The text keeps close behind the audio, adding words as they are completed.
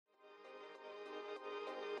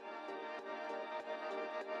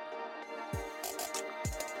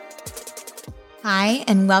Hi,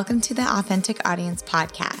 and welcome to the Authentic Audience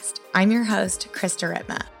Podcast. I'm your host, Krista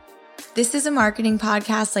Ritma. This is a marketing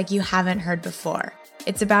podcast like you haven't heard before.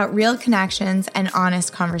 It's about real connections and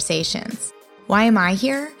honest conversations. Why am I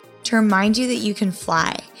here? To remind you that you can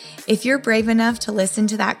fly. If you're brave enough to listen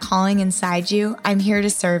to that calling inside you, I'm here to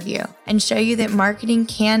serve you and show you that marketing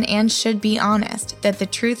can and should be honest, that the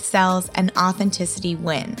truth sells and authenticity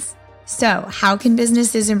wins. So, how can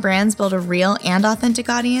businesses and brands build a real and authentic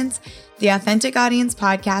audience? The Authentic Audience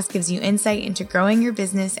Podcast gives you insight into growing your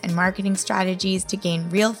business and marketing strategies to gain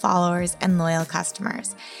real followers and loyal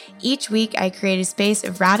customers. Each week, I create a space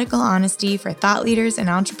of radical honesty for thought leaders and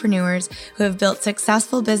entrepreneurs who have built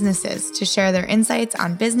successful businesses to share their insights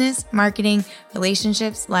on business, marketing,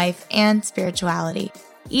 relationships, life, and spirituality.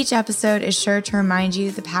 Each episode is sure to remind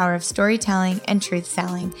you the power of storytelling and truth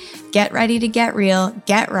selling. Get ready to get real,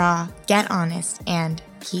 get raw, get honest, and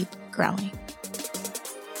keep growing.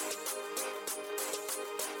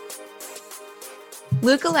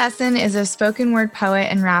 Luka is a spoken word poet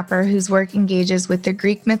and rapper whose work engages with the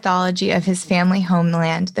Greek mythology of his family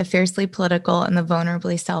homeland, the fiercely political and the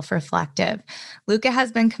vulnerably self-reflective. Luka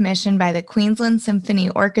has been commissioned by the Queensland Symphony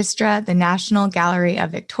Orchestra, the National Gallery of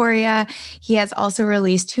Victoria. He has also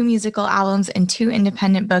released 2 musical albums and 2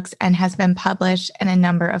 independent books and has been published in a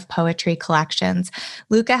number of poetry collections.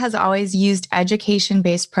 Luka has always used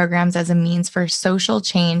education-based programs as a means for social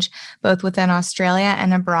change, both within Australia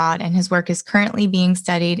and abroad, and his work is currently being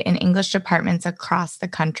studied in English departments across the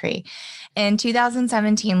country. In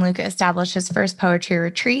 2017, Luka established his first poetry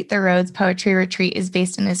retreat. The Rhodes Poetry Retreat is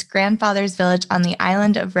based in his grandfather's village on the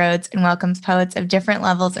island of Rhodes and welcomes poets of different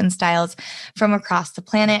levels and styles from across the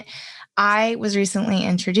planet. I was recently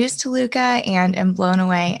introduced to Luka and am blown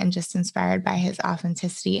away and just inspired by his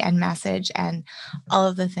authenticity and message and all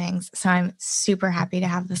of the things. So I'm super happy to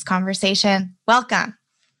have this conversation. Welcome.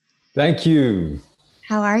 Thank you.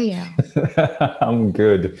 How are you? I'm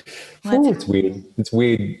good. It's weird. It's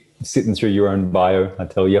weird sitting through your own bio, I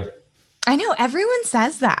tell you. I know. Everyone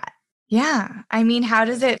says that. Yeah. I mean, how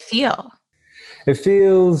does it feel? It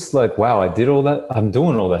feels like, wow, I did all that. I'm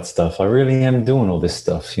doing all that stuff. I really am doing all this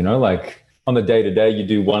stuff, like on the day to day, you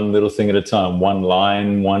do one little thing at a time, one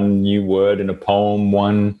line, one new word in a poem,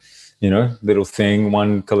 one, little thing,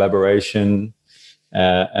 one collaboration.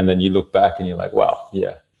 And then you look back and you're like, wow,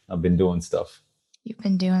 yeah, I've been doing stuff. You've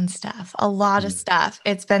been doing stuff, a lot of stuff.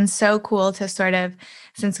 It's been so cool to sort of,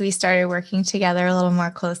 since we started working together a little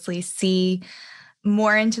more closely, see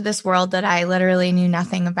more into this world that I literally knew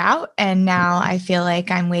nothing about. And now I feel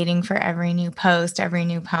like I'm waiting for every new post, every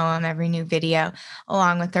new poem, every new video,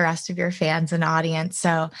 along with the rest of your fans and audience.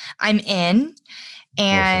 So I'm in,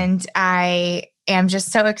 and awesome. I am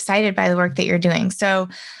just so excited by the work that you're doing. So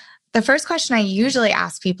the first question I usually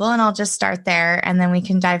ask people, and I'll just start there and then we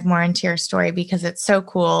can dive more into your story because it's so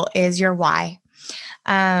cool, is your why.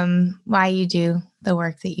 Why you do the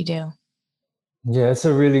work that you do. Yeah, it's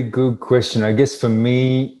a really good question. I guess for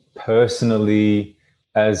me personally,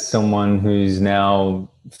 as someone who's now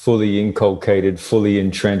fully inculcated, fully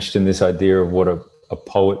entrenched in this idea of what a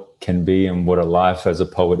poet can be and what a life as a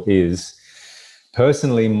poet is,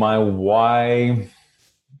 personally, my why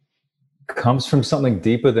comes from something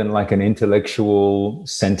deeper than like an intellectual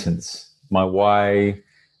sentence. My why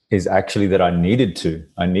is actually that I needed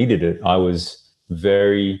it. I was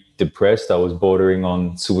very depressed. I was bordering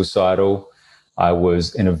on suicidal. I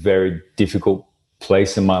was in a very difficult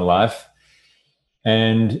place in my life.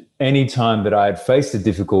 And any time that I had faced a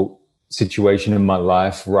difficult situation in my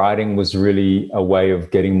life, writing was really a way of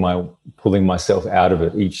pulling myself out of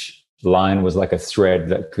it. Each line was like a thread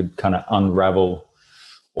that could kind of unravel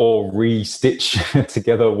or re-stitch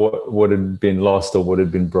together what had been lost or what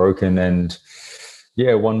had been broken. And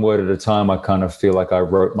yeah, one word at a time, I kind of feel like I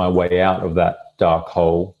wrote my way out of that dark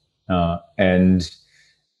hole. And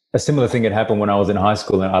a similar thing had happened when I was in high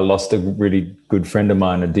school, and I lost a really good friend of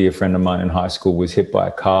mine. A dear friend of mine in high school was hit by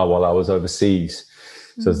a car while I was overseas.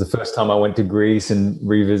 So it was the first time I went to Greece and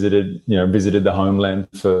visited the homeland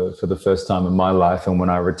for the first time in my life. And when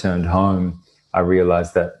I returned home, I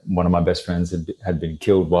realized that one of my best friends had been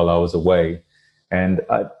killed while I was away. And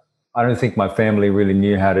I don't think my family really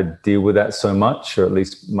knew how to deal with that so much, or at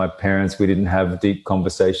least my parents, we didn't have deep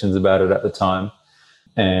conversations about it at the time.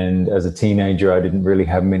 And as a teenager, I didn't really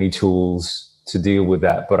have many tools to deal with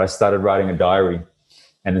that. But I started writing a diary.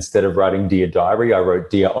 And instead of writing Dear Diary, I wrote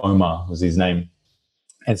Dear Omar was his name.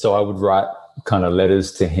 And so I would write kind of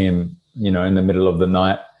letters to him, in the middle of the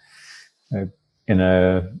night, in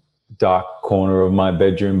a dark corner of my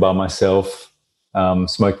bedroom by myself,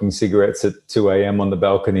 smoking cigarettes at 2 a.m. on the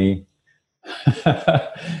balcony,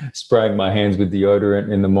 spraying my hands with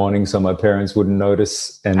deodorant in the morning so my parents wouldn't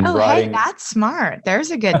notice, and Hey, that's smart.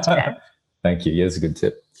 There's a good tip. Thank you. Yeah, that's a good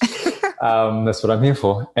tip. That's what I'm here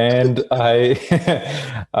for. And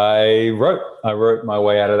I wrote my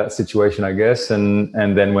way out of that situation, I guess. And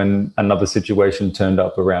then when another situation turned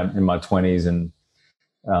up around in my 20s and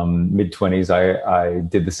mid 20s, I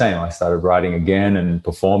did the same. I started writing again and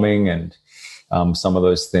performing, and some of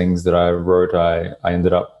those things that I wrote, I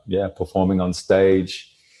ended up, performing on stage.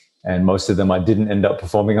 And most of them I didn't end up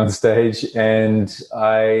performing on stage. And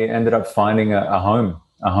I ended up finding a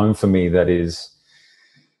home for me that is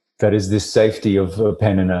this safety of a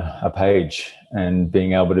pen and a page, and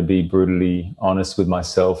being able to be brutally honest with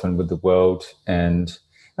myself and with the world. And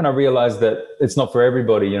I realized that it's not for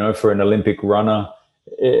everybody. You know, for an Olympic runner,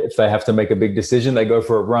 if they have to make a big decision, they go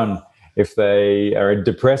for a run. If they are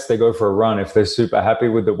depressed, they go for a run. If they're super happy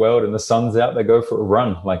with the world and the sun's out, they go for a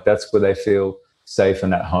run. Like, that's where they feel safe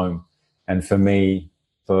and at home. And for me,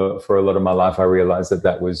 for a lot of my life, I realized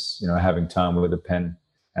that was, you know, having time with a pen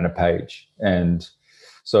and a page. And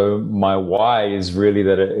so my why is really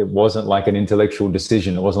that it wasn't like an intellectual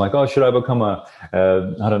decision. It wasn't like, oh, should I become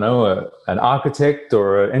an architect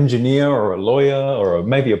or an engineer or a lawyer or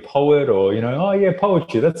maybe a poet, or, you know, oh yeah,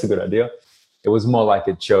 poetry, that's a good idea. It was more like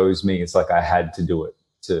it chose me. It's like I had to do it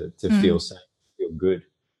to feel safe, to feel good,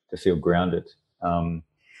 to feel grounded.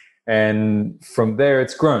 And from there,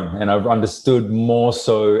 it's grown, and I've understood more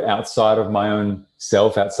so outside of my own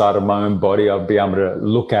self, outside of my own body. I'll be able to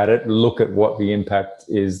look at what the impact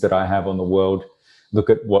is that I have on the world,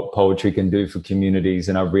 look at what poetry can do for communities.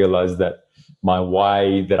 And I realized that my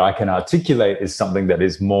why that I can articulate is something that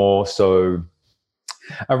is more so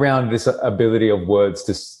around this ability of words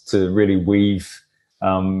to really weave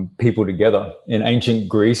people together. In ancient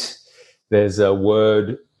Greece, there's a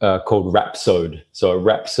word called rhapsode. So a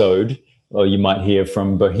rhapsode, or you might hear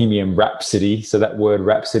from Bohemian Rhapsody. So that word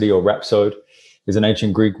rhapsody or rhapsode is an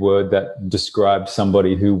ancient Greek word that described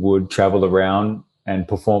somebody who would travel around and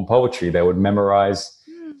perform poetry. They would memorize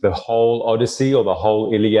the whole Odyssey or the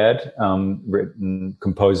whole Iliad,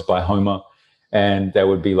 composed by Homer. And there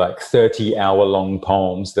would be like 30-hour-long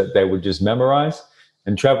poems that they would just memorize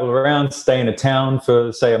and travel around, stay in a town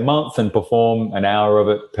for, say, a month and perform an hour of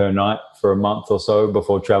it per night for a month or so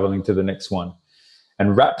before traveling to the next one.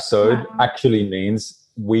 And rhapsode actually means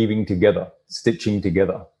weaving together, stitching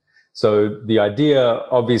together. So the idea,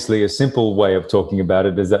 obviously, a simple way of talking about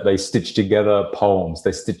it is that they stitch together poems.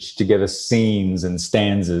 They stitch together scenes and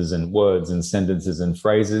stanzas and words and sentences and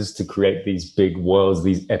phrases to create these big worlds,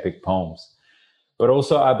 these epic poems. But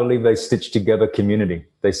also, I believe they stitch together community.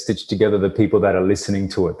 They stitch together the people that are listening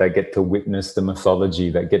to it. They get to witness the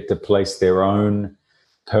mythology. They get to place their own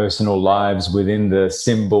personal lives within the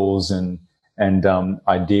symbols and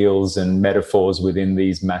ideals and metaphors within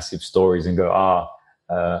these massive stories, and go,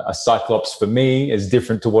 a cyclops for me is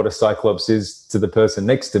different to what a cyclops is to the person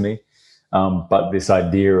next to me. But this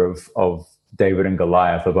idea of David and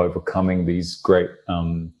Goliath, of overcoming these great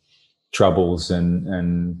troubles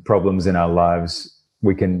and problems in our lives,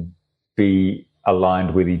 we can be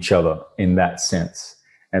aligned with each other in that sense.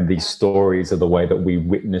 And these stories are the way that we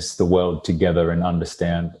witness the world together and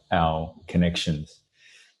understand our connections.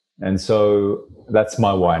 And so that's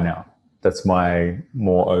my why now. That's my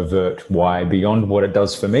more overt why. Beyond what it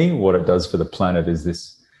does for me, what it does for the planet is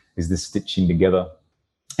this stitching together.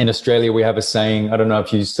 In Australia, we have a saying, I don't know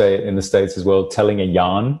if you say it in the States as well, telling a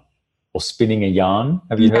yarn or spinning a yarn.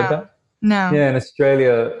 Have you heard that? No. Yeah, in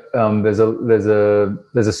Australia, there's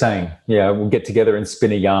a saying. Yeah, we'll get together and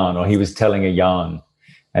spin a yarn, or he was telling a yarn.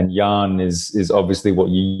 And yarn is obviously what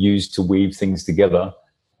you use to weave things together,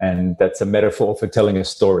 and that's a metaphor for telling a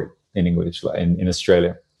story in English, in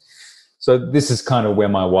Australia. So this is kind of where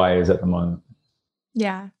my why is at the moment.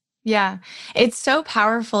 Yeah. Yeah. It's so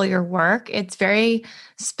powerful, your work. It's very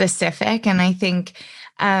specific. And I think,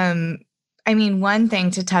 one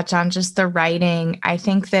thing to touch on, just the writing, I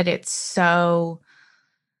think that it's so,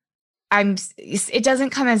 it doesn't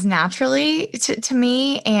come as naturally to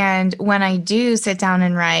me. And when I do sit down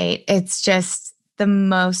and write, it's just the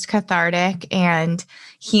most cathartic and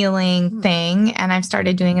healing thing. And I've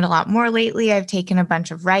started doing it a lot more lately. I've taken a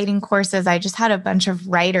bunch of writing courses. I just had a bunch of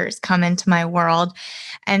writers come into my world.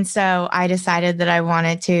 And so I decided that I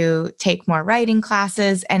wanted to take more writing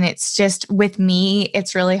classes. And it's just, with me,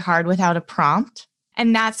 it's really hard without a prompt.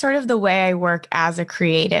 And that's sort of the way I work as a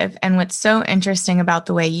creative. And what's so interesting about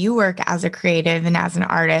the way you work as a creative and as an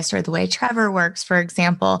artist, or the way Trevor works, for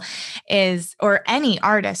example, is, or any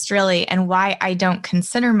artist really, and why I don't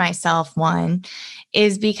consider myself one,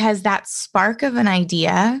 is because that spark of an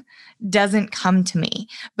idea doesn't come to me.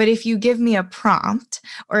 But if you give me a prompt,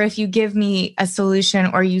 or if you give me a solution,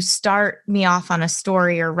 or you start me off on a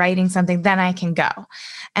story or writing something, then I can go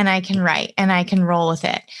and I can write and I can roll with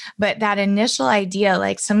it. But that initial idea,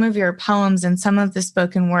 like some of your poems and some of the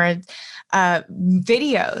spoken word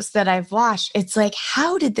videos that I've watched, it's like,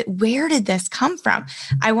 where did this come from?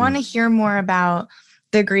 I want to hear more about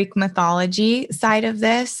the Greek mythology side of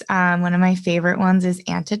this. One of my favorite ones is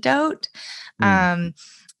Antidote.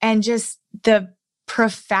 And just the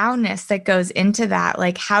profoundness that goes into that.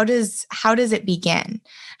 Like, how does it begin?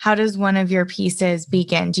 How does one of your pieces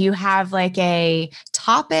begin? Do you have like a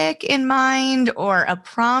topic in mind or a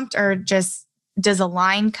prompt, or just does a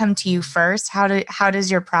line come to you first? How does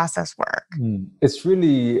your process work? It's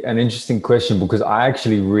really an interesting question, because I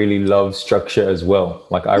actually really love structure as well.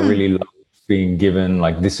 Like I really love being given,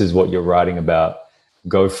 like, this is what you're writing about,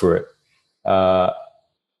 go for it.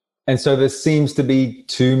 And so there seems to be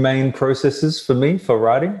two main processes for me for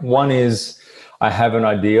writing. One is I have an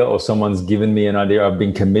idea, or someone's given me an idea. I've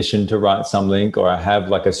been commissioned to write something, or I have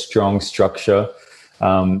like a strong structure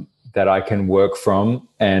that I can work from,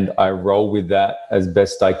 and I roll with that as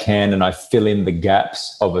best I can, and I fill in the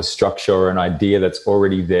gaps of a structure or an idea that's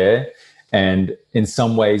already there. And in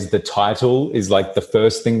some ways, the title is like the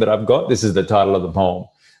first thing that I've got. This is the title of the poem.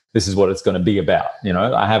 This is what it's going to be about. You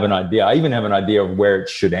know, I have an idea. I even have an idea of where it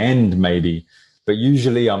should end, maybe. But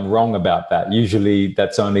usually I'm wrong about that. Usually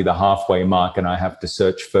that's only the halfway mark, and I have to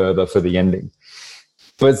search further for the ending.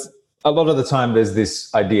 But a lot of the time there's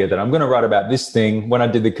this idea that I'm going to write about this thing. When I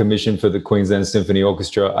did the commission for the Queensland Symphony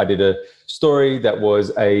Orchestra, I did a story that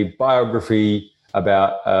was a biography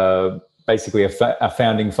about basically a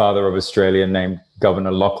founding father of Australia named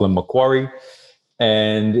Governor Lachlan Macquarie.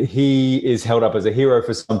 And he is held up as a hero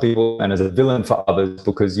for some people and as a villain for others,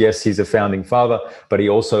 because yes, he's a founding father, but he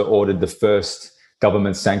also ordered the first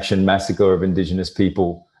government-sanctioned massacre of Indigenous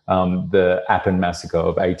people, the Appin Massacre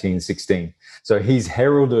of 1816. So he's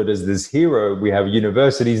heralded as this hero. We have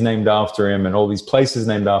universities named after him and all these places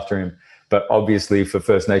named after him. But obviously for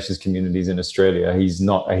First Nations communities in Australia, he's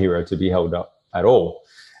not a hero to be held up at all.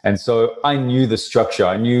 And so I knew the structure.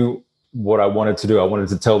 I knew what I wanted to do. I wanted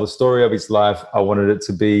to tell the story of his life. I wanted it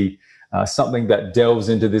to be something that delves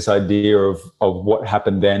into this idea of what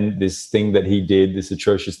happened then, this thing that he did, this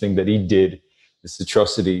atrocious thing that he did, this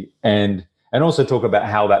atrocity, and also talk about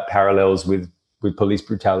how that parallels with police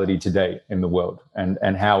brutality today in the world,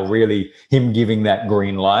 and how really him giving that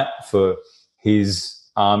green light for his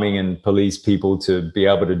arming and police people to be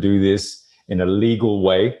able to do this in a legal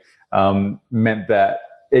way meant that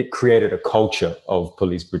it created a culture of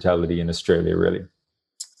police brutality in Australia, really.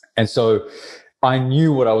 And so I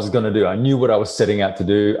knew what I was going to do. I knew what I was setting out to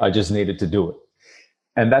do. I just needed to do it.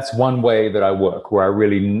 And that's one way that I work, where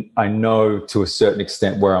I know to a certain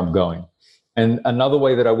extent where I'm going. And another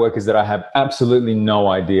way that I work is that I have absolutely no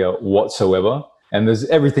idea whatsoever. And there's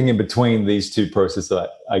everything in between these two processes,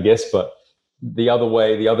 I guess. But the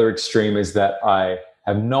other extreme is that I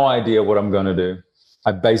have no idea what I'm going to do.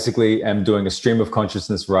 I basically am doing a stream of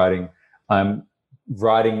consciousness writing. I'm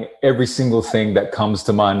writing every single thing that comes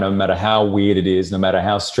to mind, no matter how weird it is, no matter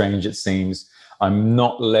how strange it seems. I'm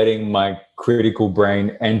not letting my critical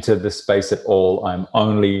brain enter the space at all. I'm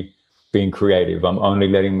only being creative. I'm only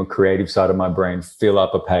letting the creative side of my brain fill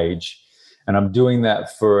up a page. And I'm doing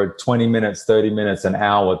that for 20 minutes, 30 minutes, an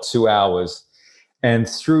hour, 2 hours. And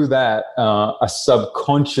through that, a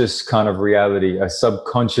subconscious kind of reality, a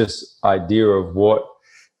subconscious idea of what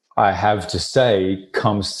I have to say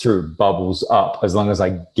comes through, bubbles up, as long as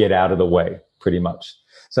I get out of the way, pretty much.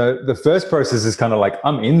 So the first process is kind of like,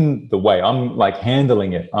 I'm in the way. I'm like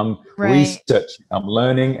handling it. I'm researching, I'm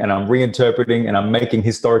learning, and I'm reinterpreting, and I'm making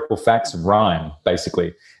historical facts rhyme,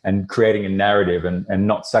 basically, and creating a narrative, and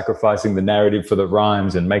not sacrificing the narrative for the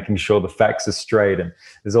rhymes, and making sure the facts are straight. And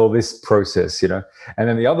there's all this process, you know. And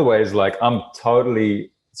then the other way is like,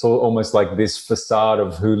 it's almost like this facade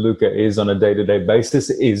of who Luka is on a day-to-day basis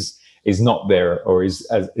is not there, or is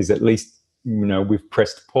at least, you know, we've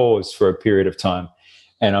pressed pause for a period of time.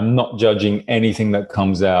 And I'm not judging anything that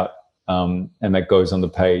comes out and that goes on the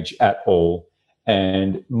page at all.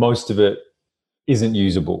 And most of it isn't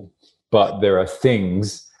usable. But there are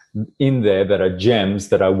things in there that are gems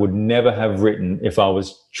that I would never have written if I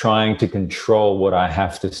was trying to control what I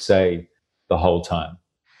have to say the whole time.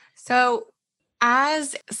 So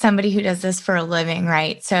as somebody who does this for a living,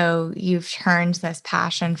 right? So you've turned this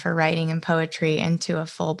passion for writing and poetry into a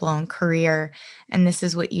full-blown career, and this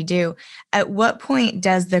is what you do. At what point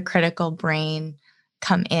does the critical brain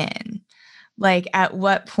come in? Like, at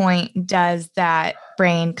what point does that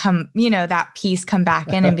brain come, that piece come back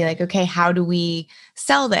in and be like, okay, how do we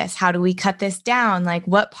sell this? How do we cut this down? Like,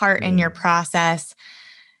 what part in your process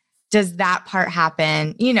does that part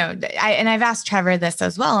happen? And I've asked Trevor this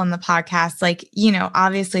as well on the podcast, like,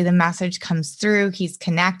 obviously the message comes through, he's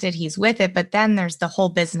connected, he's with it, but then there's the whole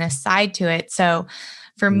business side to it. So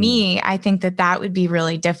for me, I think that would be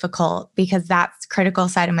really difficult because that's critical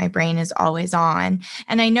side of my brain is always on.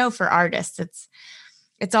 And I know for artists,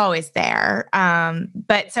 it's always there.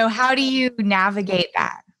 But so how do you navigate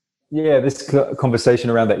that? Yeah, this conversation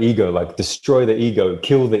around the ego, like destroy the ego,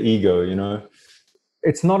 kill the ego,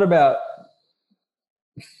 it's not about,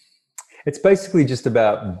 it's basically just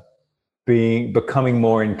about becoming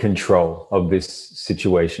more in control of this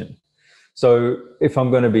situation. So if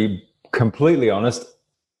I'm going to be completely honest,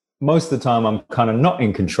 most of the time I'm kind of not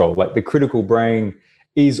in control. Like the critical brain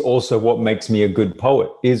is also what makes me a good poet,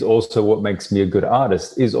 is also what makes me a good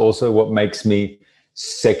artist, is also what makes me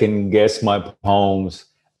second guess my poems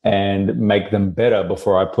and make them better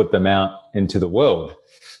before I put them out into the world.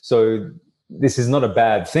 So this is not a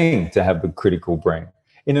bad thing to have the critical brain.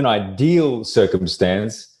 In an ideal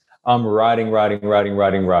circumstance, I'm writing.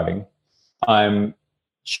 I'm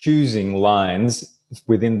choosing lines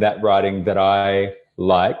within that writing that I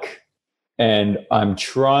like, and I'm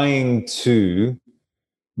trying to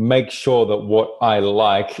make sure that what I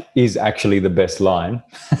like is actually the best line,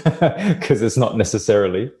 because it's not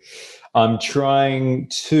necessarily. I'm trying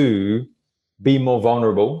to be more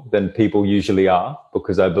vulnerable than people usually are,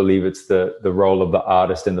 because I believe it's the role of the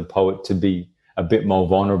artist and the poet to be a bit more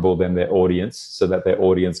vulnerable than their audience, so that their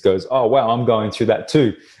audience goes, oh, wow, I'm going through that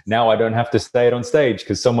too. Now I don't have to say it on stage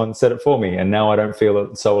because someone said it for me. And now I don't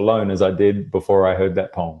feel so alone as I did before I heard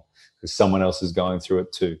that poem, because someone else is going through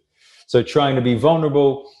it too. So trying to be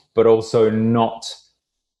vulnerable, but also not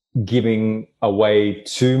giving away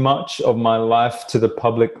too much of my life to the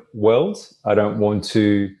public world. I don't want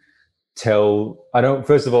to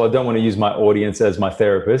first of all, I don't want to use my audience as my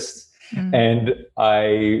therapist. And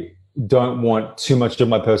I don't want too much of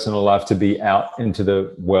my personal life to be out into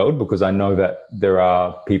the world, because I know that there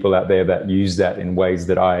are people out there that use that in ways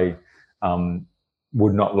that I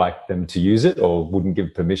would not like them to use it, or wouldn't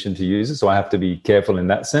give permission to use it. So I have to be careful in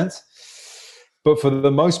that sense. But for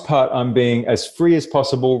the most part, I'm being as free as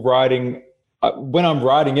possible writing. When I'm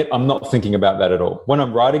writing it, I'm not thinking about that at all. When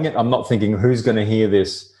I'm writing it, I'm not thinking who's going to hear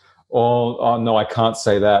this. Oh, no, I can't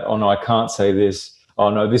say that. Oh, no, I can't say this. Oh,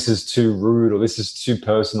 no, this is too rude, or this is too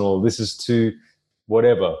personal, or this is too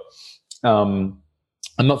whatever. I'm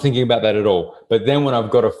not thinking about that at all. But then when I've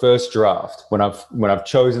got a first draft, when I've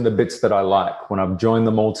chosen the bits that I like, when I've joined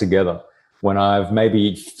them all together, when I've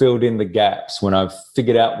maybe filled in the gaps, when I've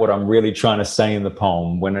figured out what I'm really trying to say in the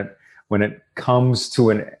poem, when it comes to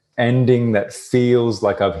an ending that feels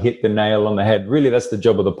like I've hit the nail on the head. Really, that's the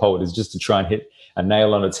job of the poet, is just to try and hit a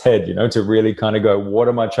nail on its head, to really kind of go, what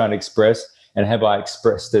am I trying to express? And have I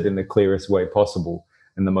expressed it in the clearest way possible,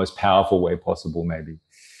 in the most powerful way possible, maybe?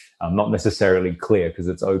 Not necessarily clear, because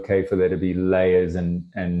it's okay for there to be layers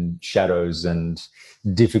and shadows and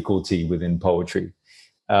difficulty within poetry.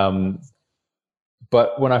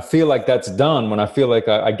 But when I feel like that's done, when I feel like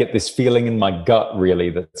I get this feeling in my gut, really,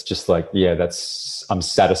 that's just like, yeah, I'm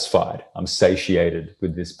satisfied, I'm satiated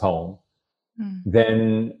with this poem,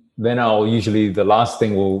 then I'll usually, the last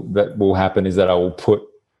thing that will happen is that I will put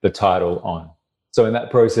the title on. So in that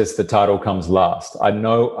process, the title comes last.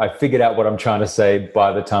 I figured out what I'm trying to say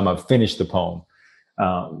by the time I've finished the poem.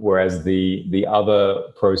 Whereas the other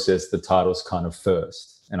process, the title's kind of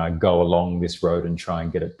first, and I go along this road and try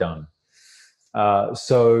and get it done.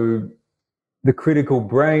 So the critical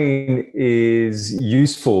brain is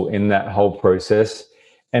useful in that whole process.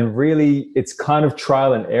 And really, it's kind of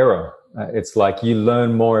trial and error. It's like you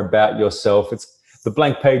learn more about yourself. The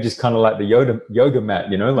blank page is kind of like the yoga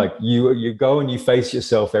mat, like you go and you face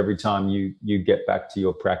yourself every time you get back to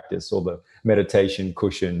your practice, or the meditation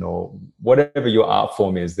cushion, or whatever your art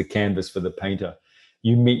form is, the canvas for the painter.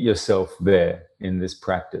 You meet yourself there in this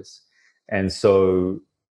practice. And so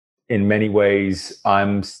in many ways,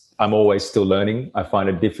 I'm always still learning. I find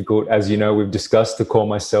it difficult, as we've discussed, to call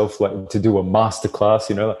myself to do a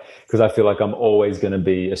masterclass, because I feel like I'm always going to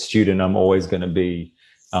be a student. I'm always going to be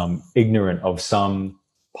ignorant of some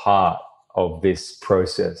part of this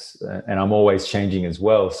process, and I'm always changing as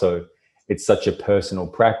well. So it's such a personal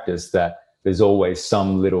practice that there's always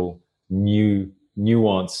some little new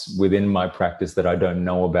nuance within my practice that I don't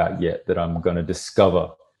know about yet, that I'm going to discover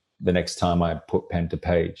the next time I put pen to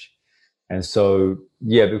page. And so,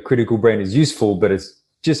 yeah, the critical brain is useful, but it's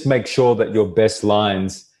just make sure that your best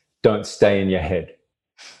lines don't stay in your head.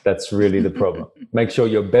 That's really the problem. Make sure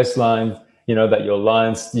your best lines, that your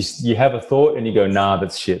lines, you have a thought and you go, nah,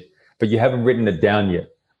 that's shit. But you haven't written it down yet.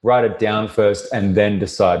 Write it down first and then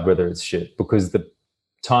decide whether it's shit. Because the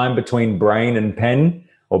time between brain and pen,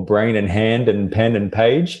 or brain and hand and pen and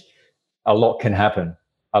page, a lot can happen.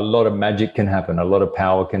 A lot of magic can happen. A lot of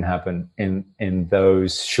power can happen in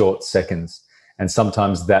those short seconds. And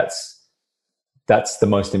sometimes that's the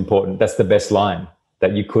most important. That's the best line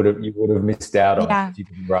that you would have missed out on if you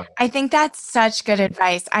didn't write. I think that's such good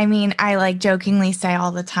advice. I mean, I like jokingly say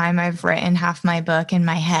all the time, I've written half my book in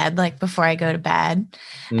my head, like before I go to bed.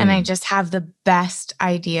 And I just have the best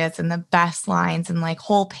ideas and the best lines, and like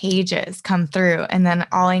whole pages come through. And then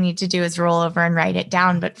all I need to do is roll over and write it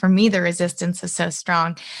down. But for me, the resistance is so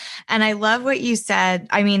strong. And I love what you said.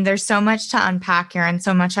 I mean, there's so much to unpack here and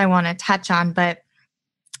so much I want to touch on, but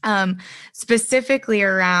specifically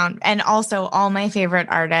around, and also all my favorite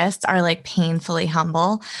artists are like painfully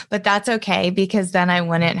humble, but that's okay because then I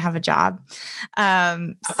wouldn't have a job. Yeah,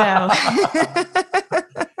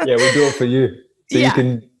 we do it for you. So you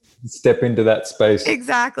can step into that space.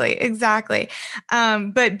 Exactly.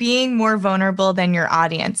 But being more vulnerable than your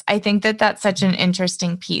audience, I think that that's such an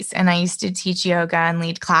interesting piece. And I used to teach yoga and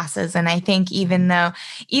lead classes. And I think even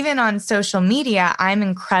on social media, I'm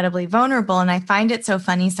incredibly vulnerable. And I find it so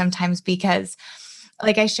funny sometimes because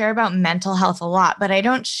like I share about mental health a lot, but I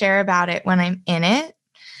don't share about it when I'm in it.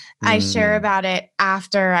 I share about it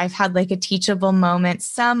after I've had like a teachable moment,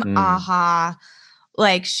 some aha,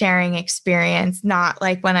 like sharing experience, not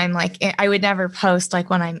like when I'm like, I would never post like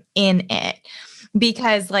when I'm in it,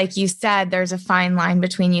 because like you said, there's a fine line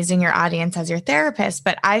between using your audience as your therapist.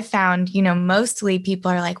 But I found, mostly people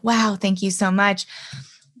are like, wow, thank you so much.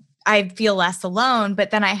 I feel less alone.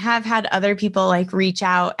 But then I have had other people like reach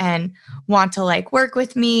out and want to like work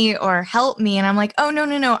with me or help me. And I'm like, oh,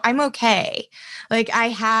 no, I'm okay. Like I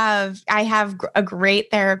have a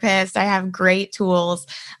great therapist. I have great tools.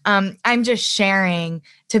 I'm just sharing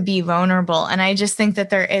to be vulnerable. And I just think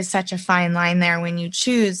that there is such a fine line there when you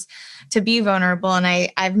choose to be vulnerable.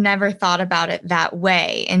 And I've never thought about it that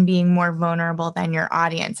way, and being more vulnerable than your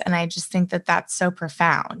audience. And I just think that that's so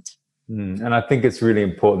profound. And I think it's really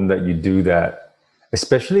important that you do that,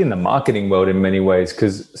 especially in the marketing world in many ways,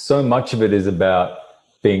 because so much of it is about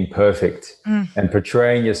being perfect and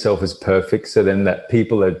portraying yourself as perfect. So then that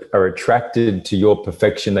people are attracted to your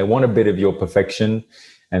perfection. They want a bit of your perfection.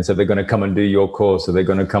 And so they're going to come and do your course, or they're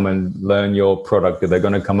going to come and learn your product, or they're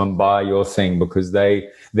going to come and buy your thing, because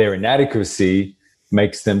their inadequacy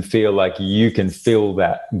makes them feel like you can fill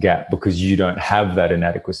that gap because you don't have that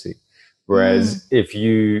inadequacy. Whereas if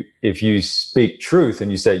you speak truth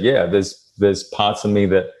and you say, yeah, there's parts of me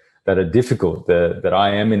that are difficult, that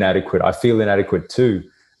I am inadequate, I feel inadequate too,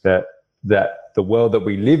 that the world that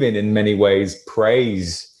we live in many ways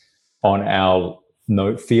preys on our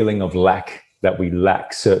feeling of lack, that we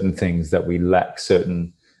lack certain things, that we lack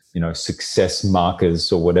certain, success markers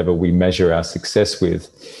or whatever we measure our success with.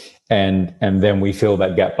 And then we fill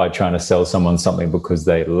that gap by trying to sell someone something because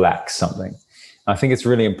they lack something. I think it's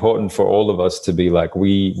really important for all of us to be like,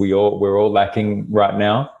 we're all lacking right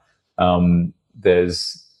now.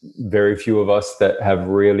 There's very few of us that have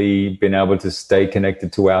really been able to stay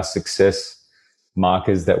connected to our success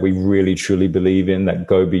markers that we really truly believe in, that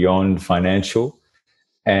go beyond financial,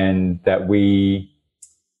 and that we're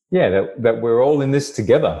all in this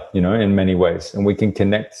together, in many ways, and we can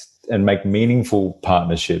connect and make meaningful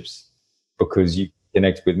partnerships because you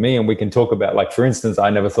connect with me, and we can talk about, like, for instance, I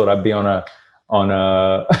never thought I'd be on a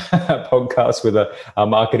podcast with a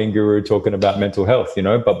marketing guru talking about mental health,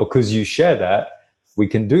 but because you share that, we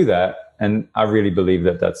can do that. And I really believe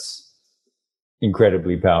that that's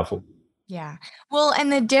incredibly powerful. Yeah. Well,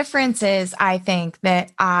 and the difference is, I think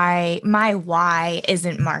that my why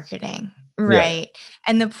isn't marketing, right? Yeah.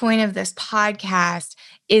 And the point of this podcast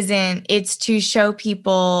it's to show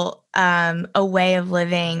people a way of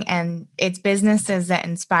living, and it's businesses that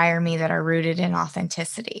inspire me that are rooted in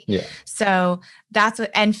authenticity. Yeah. So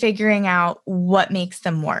and figuring out what makes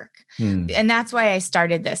them work. And that's why I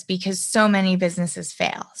started this, because so many businesses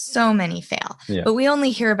fail. So many fail. Yeah. But we only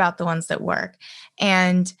hear about the ones that work.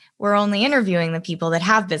 And we're only interviewing the people that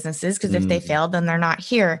have businesses, because if they failed, then they're not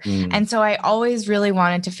here. And so I always really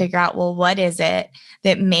wanted to figure out, well, what is it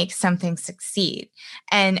that makes something succeed?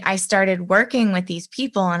 And I started working with these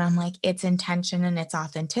people, and I'm like, it's intention and it's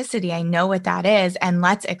authenticity. I know what that is. And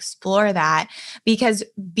let's explore that, because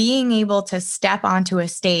being able to step onto a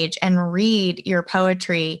stage and read your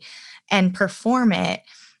poetry and perform it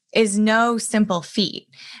is no simple feat.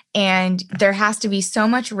 And there has to be so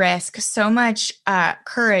much risk, so much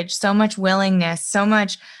courage, so much willingness, so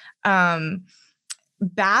much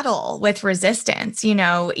battle with resistance, you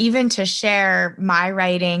know, even to share my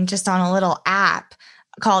writing just on a little app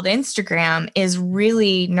called Instagram is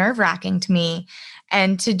really nerve-wracking to me.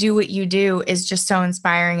 And to do what you do is just so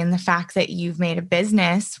inspiring. And the fact that you've made a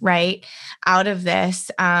business, right, out of this,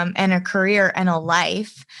 and a career and a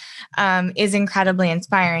life, is incredibly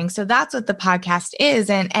inspiring. So that's what the podcast is.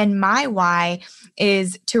 And my why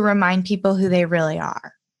is to remind people who they really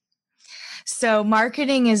are. So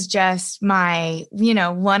marketing is just my, you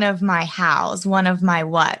know, one of my hows, one of my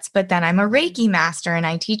whats, but then I'm a Reiki master and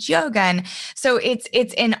I teach yoga. And so it's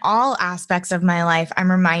in all aspects of my life.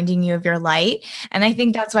 I'm reminding you of your light. And I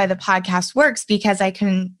think that's why the podcast works, because I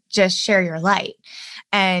can just share your light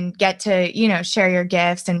and get to, you know, share your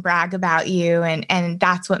gifts and brag about you. And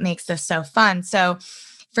that's what makes this so fun. So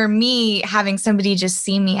for me, having somebody just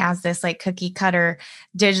see me as this like cookie cutter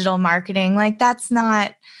digital marketing, like that's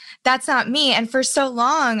not me. And for so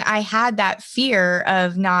long, I had that fear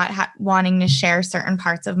of not wanting to share certain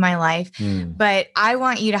parts of my life. But I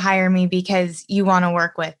want you to hire me because you want to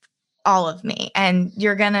work with all of me, and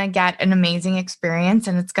you're going to get an amazing experience,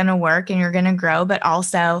 and it's going to work, and you're going to grow, but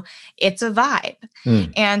also it's a vibe.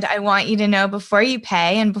 And I want you to know before you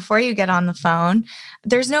pay and before you get on the phone,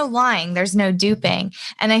 there's no lying, there's no duping.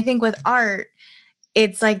 And I think with art,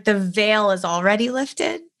 it's like the veil is already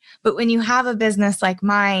lifted. But when you have a business like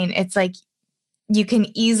mine, it's like you can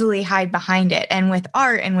easily hide behind it. And with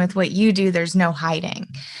art and with what you do, there's no hiding.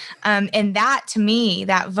 And that, to me,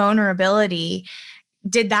 that vulnerability,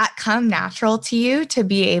 did that come natural to you to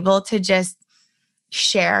be able to just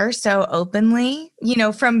share so openly? You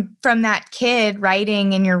know, from that kid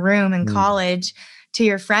writing in your room in college to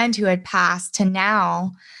your friend who had passed to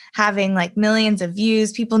now having like millions of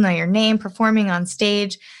views, people know your name, performing on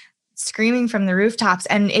stage, screaming from the rooftops.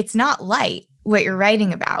 And it's not light what you're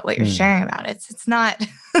writing about, what you're sharing about. It's not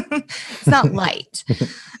it's not light.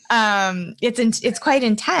 It's quite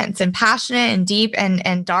intense and passionate and deep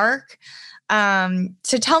and dark.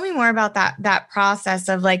 So tell me more about that process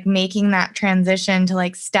of like making that transition to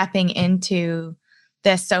like stepping into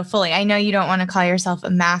this so fully. I know you don't want to call yourself a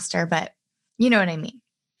master, but you know what I mean.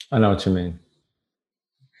 I know what you mean.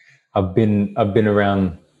 I've been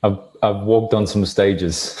around. I've walked on some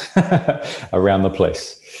stages around the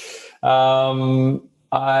place.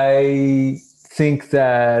 I think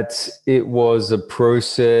that it was a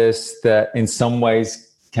process that in some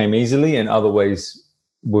ways came easily and other ways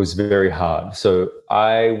was very hard. So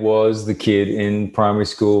I was the kid in primary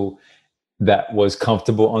school that was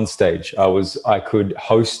comfortable on stage. I could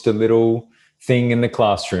host a little thing in the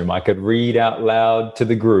classroom. I could read out loud to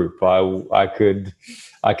the group. I could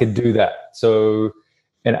do that. So,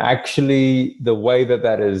 and actually the way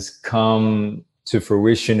that has come to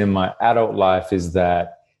fruition in my adult life is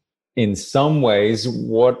that in some ways,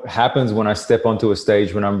 what happens when I step onto a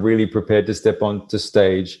stage, when I'm really prepared to step onto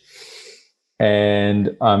stage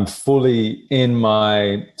and I'm fully in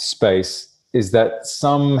my space, is that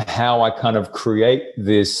somehow I kind of create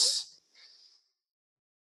this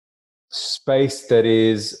space that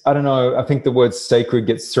is, I don't know, I think the word sacred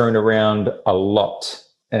gets thrown around a lot.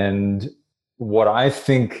 And what I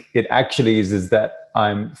think it actually is that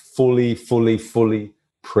I'm fully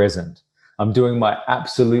present. I'm doing my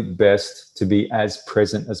absolute best to be as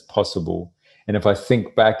present as possible. And if I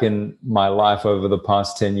think back in my life over the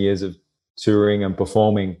past 10 years of touring and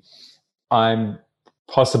performing, I'm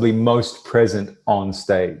possibly most present on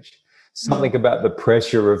stage. Something about the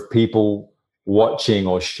pressure of people watching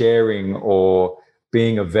or sharing or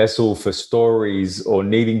being a vessel for stories or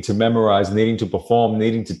needing to memorize, needing to perform,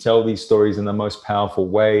 needing to tell these stories in the most powerful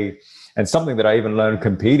way. And something that I even learned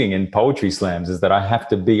competing in poetry slams is that I have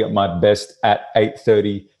to be at my best at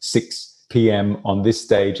 8:36 p.m. on this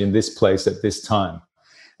stage in this place at this time.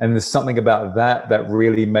 And there's something about that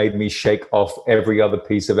really made me shake off every other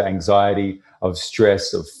piece of anxiety, of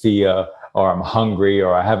stress, of fear, or I'm hungry,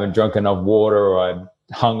 or I haven't drunk enough water, or I'm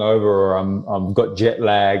hungover, or I've got jet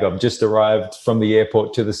lag. I've just arrived from the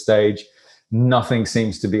airport to the stage. Nothing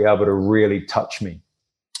seems to be able to really touch me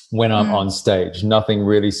when I'm on stage. Nothing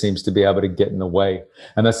really seems to be able to get in the way.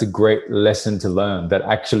 And that's a great lesson to learn, that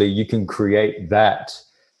actually you can create that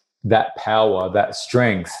power, that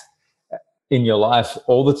strength in your life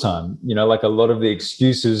all the time. You know, like a lot of the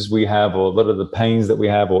excuses we have, or a lot of the pains that we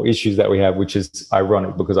have, or issues that we have, which is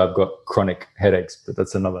ironic because I've got chronic headaches, but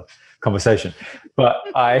that's another conversation. But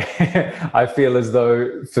I feel as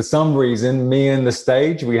though for some reason, me and the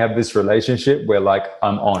stage, we have this relationship where like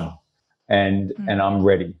I'm on and I'm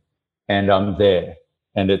ready and I'm there.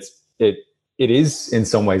 And it is in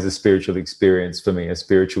some ways a spiritual experience for me, a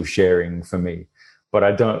spiritual sharing for me, but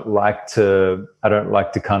I don't like to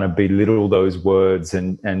kind of belittle those words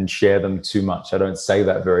and share them too much. I don't say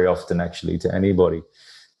that very often actually to anybody,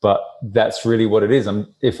 but that's really what it is.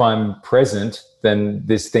 If I'm present, then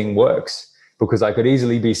this thing works, because I could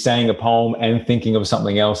easily be saying a poem and thinking of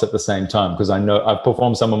something else at the same time, because I know I've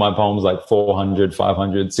performed some of my poems like 400,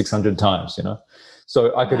 500, 600 times,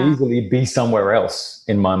 So I could easily be somewhere else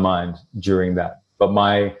in my mind during that. But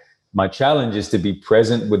my challenge is to be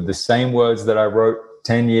present with the same words that I wrote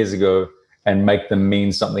 10 years ago and make them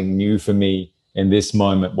mean something new for me in this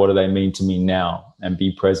moment. What do they mean to me now? And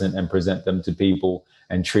be present and present them to people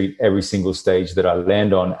and treat every single stage that I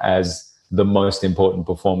land on as the most important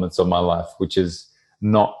performance of my life, which is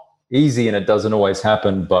not easy and it doesn't always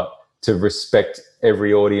happen, but to respect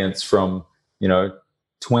every audience from,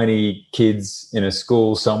 20 kids in a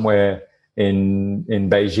school somewhere in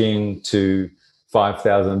Beijing to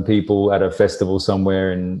 5,000 people at a festival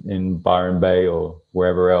somewhere in Byron Bay or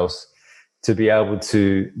wherever else, to be able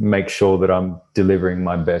to make sure that I'm delivering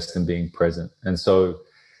my best and being present. And so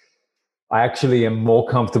I actually am more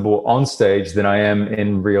comfortable on stage than I am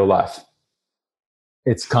in real life.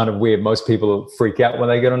 It's kind of weird. Most people freak out when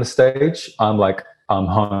they get on a stage. I'm like, I'm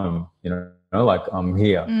home, like I'm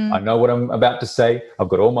here. I know what I'm about to say. I've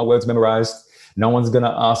got all my words memorized. No one's going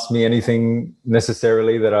to ask me anything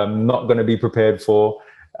necessarily that I'm not going to be prepared for.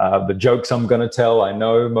 The jokes I'm going to tell, I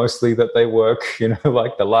know mostly that they work,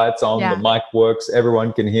 like the lights on, the mic works,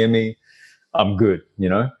 everyone can hear me. I'm good,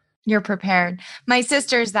 You're prepared. My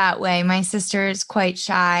sister's that way. My sister's quite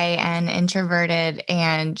shy and introverted,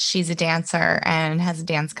 and she's a dancer and has a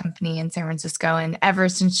dance company in San Francisco. And ever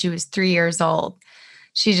since she was 3 years old,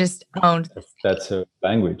 she just owned. That's her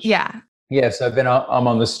language. Yeah. Yeah. So then I'm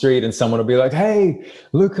on the street and someone will be like, "Hey,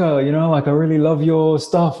 Luka, like I really love your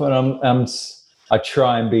stuff." And I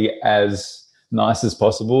try and be as nice as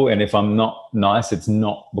possible. And if I'm not nice, it's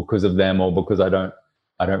not because of them or because I don't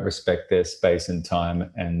respect their space and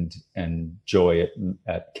time and joy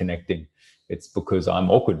at connecting. It's because I'm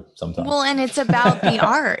awkward sometimes. Well, and it's about the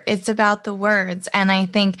art. It's about the words. And I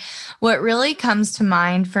think what really comes to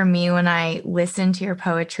mind for me when I listen to your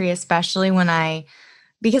poetry, especially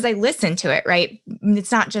because I listen to it, right?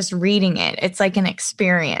 It's not just reading it. It's like an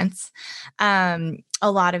experience, a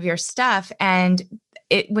lot of your stuff. And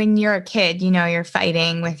when you're a kid, you're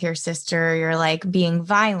fighting with your sister, you're like being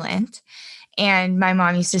violent. And my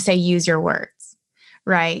mom used to say, use your words,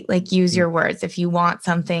 right? Like use your words. If you want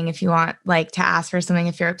something, if you want like to ask for something,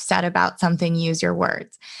 if you're upset about something, use your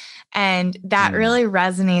words. And that really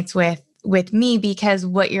resonates with me, because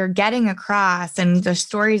what you're getting across and the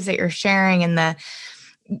stories that you're sharing and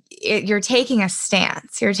you're taking a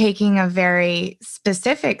stance, you're taking a very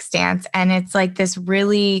specific stance. And it's like this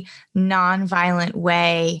really nonviolent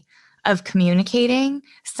way of communicating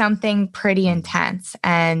something pretty intense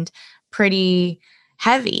and pretty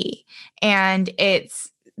heavy. And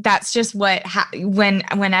that's just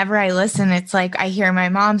whenever I listen, it's like I hear my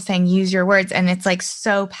mom saying, use your words. And it's like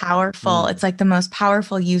so powerful. It's like the most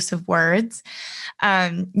powerful use of words,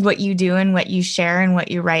 what you do and what you share and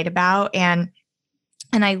what you write about. And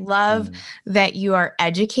I love that you are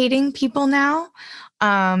educating people now,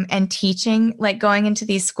 and teaching, like going into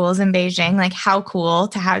these schools in Beijing. Like how cool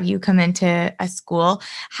to have you come into a school.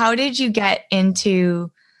 How did you get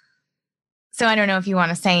into? So I don't know if you want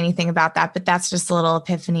to say anything about that, but that's just a little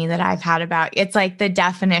epiphany that I've had about it's like the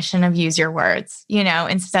definition of use your words,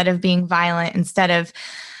 instead of being violent, instead of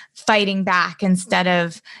fighting back, instead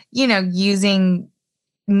of, using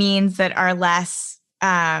means that are less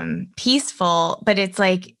peaceful. But it's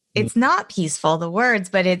like, it's not peaceful, the words,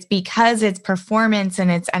 but it's because it's performance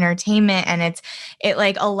and it's entertainment and it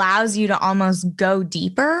like allows you to almost go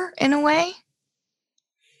deeper in a way.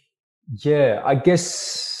 Yeah, I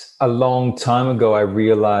guess a long time ago, I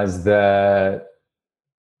realized that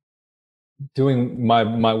doing my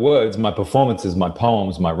words, my performances, my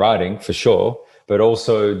poems, my writing for sure, but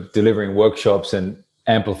also delivering workshops and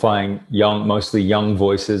amplifying mostly young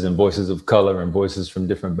voices and voices of color and voices from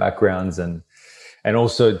different backgrounds, and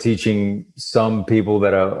also teaching some people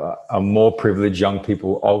that are more privileged, young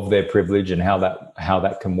people, of their privilege and how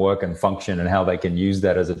that can work and function and how they can use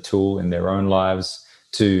that as a tool in their own lives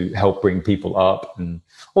to help bring people up, and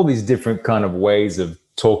all these different kind of ways of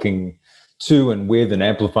talking to and with and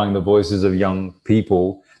amplifying the voices of young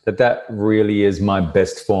people, that really is my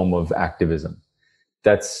best form of activism.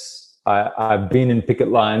 I've been in picket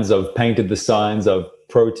lines, I've painted the signs, I've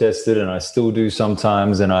protested, and I still do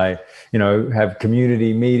sometimes. And I, have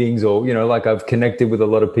community meetings, or, like I've connected with a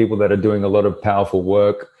lot of people that are doing a lot of powerful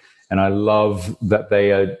work. And I love that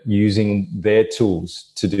they are using their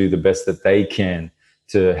tools to do the best that they can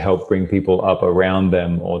to help bring people up around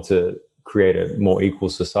them or to create a more equal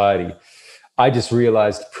society, I just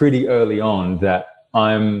realized pretty early on that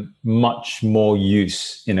I'm much more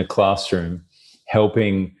use in a classroom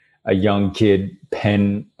helping a young kid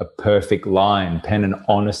pen a perfect line, pen an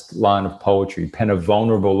honest line of poetry, pen a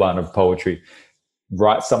vulnerable line of poetry,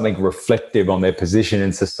 write something reflective on their position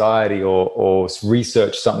in society, or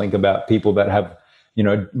research something about people that have,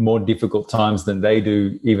 more difficult times than they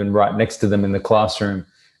do, even right next to them in the classroom,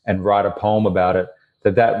 and write a poem about it.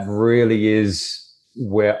 That really is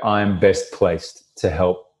where I'm best placed to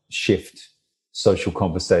help shift social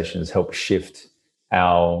conversations, help shift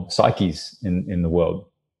our psyches in the world.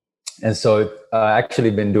 And so I've actually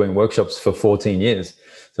been doing workshops for 14 years.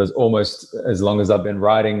 So it's almost as long as I've been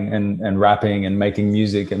writing and rapping and making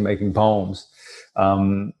music and making poems.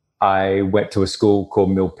 I went to a school called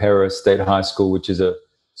Milpera State High School, which is a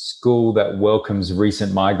school that welcomes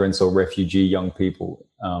recent migrants or refugee young people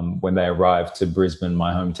when they arrive to Brisbane,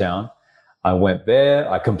 my hometown. I went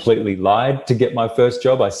there. I completely lied to get my first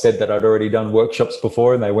job. I said that I'd already done workshops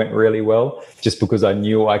before and they went really well, just because I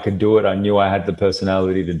knew I could do it. I knew I had the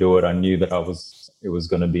personality to do it. I knew that it was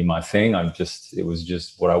going to be my thing. It was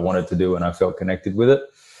just what I wanted to do, and I felt connected with it.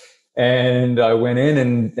 And I went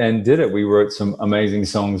in and did it. We wrote some amazing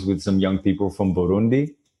songs with some young people from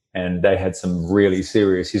Burundi, and they had some really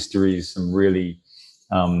serious histories, some really,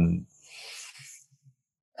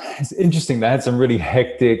 it's interesting. They had some really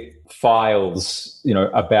hectic files,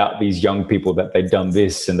 about these young people, that they'd done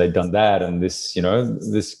this and they'd done that, and this,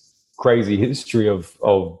 this crazy history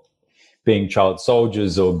of being child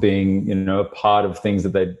soldiers or being, a part of things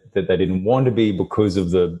that they didn't want to be because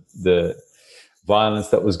of the violence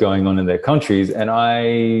that was going on in their countries. And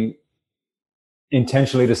I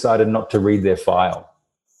intentionally decided not to read their file,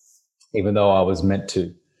 even though I was meant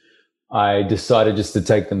to. I decided just to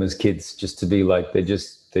take them as kids, just to be like, they're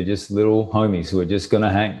just little homies who are just going to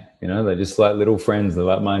hang, they're just like little friends. They're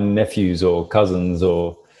like my nephews or cousins,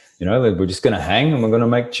 or, we're just going to hang and we're going to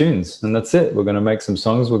make tunes, and that's it. We're going to make some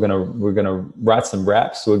songs. We're going to write some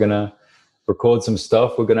raps. We're going to record some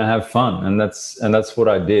stuff. We're going to have fun. And that's what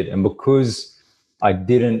I did. And because I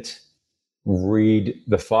didn't read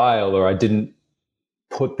the file, or I didn't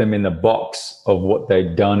put them in the box of what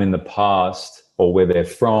they'd done in the past or where they're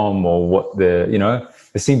from or what they're, there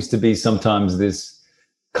seems to be sometimes this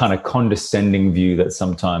kind of condescending view that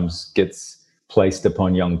sometimes gets placed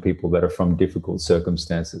upon young people that are from difficult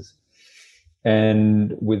circumstances.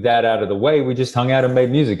 And with that out of the way, we just hung out and made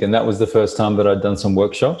music. And that was the first time that I'd done some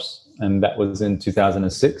workshops. And that was in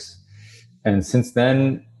 2006. And since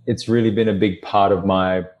then, it's really been a big part of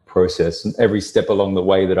my process. And every step along the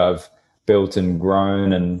way that I've built and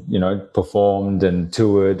grown and, performed and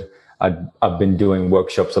toured, I've been doing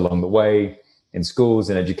workshops along the way in schools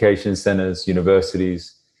and education centers,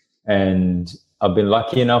 universities. And I've been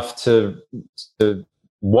lucky enough to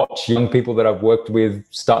watch young people that I've worked with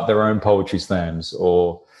start their own poetry slams,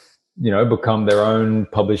 or, become their own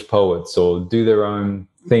published poets, or do their own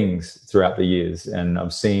things throughout the years. And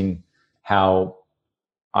I've seen how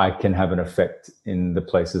I can have an effect in the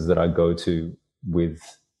places that I go to with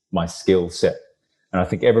my skill set. And I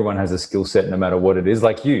think everyone has a skill set, no matter what it is.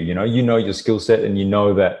 Like you know your skill set, and you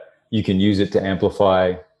know that you can use it to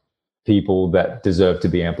amplify people that deserve to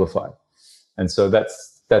be amplified. And so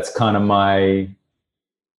that's kind of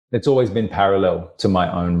it's always been parallel to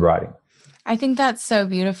my own writing. I think that's so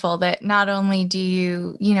beautiful that not only do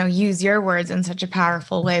you, use your words in such a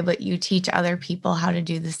powerful way, but you teach other people how to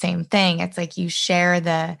do the same thing. It's like you share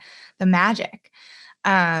the magic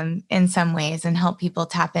in some ways and help people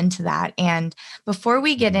tap into that. And before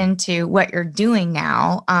we get into what you're doing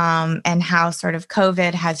now and how sort of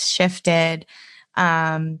COVID has shifted,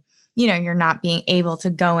 you're not being able to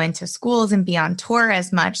go into schools and be on tour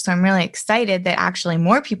as much. So I'm really excited that actually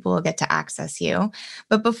more people will get to access you.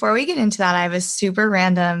 But before we get into that, I have a super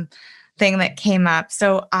random thing that came up.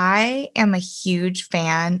 So I am a huge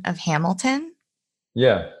fan of Hamilton.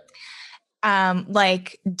 Yeah.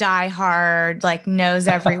 Like die hard, like knows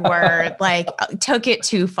every word, like took it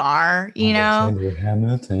too far,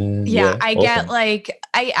 Hamilton. Yeah, I awesome. Get like,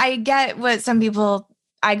 I get what some people,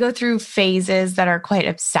 I go through phases that are quite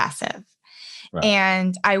obsessive. Right.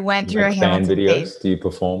 And I went through a Hamilton videos phase. Do you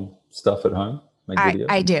perform stuff at home? Make videos?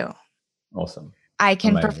 I do. Awesome. I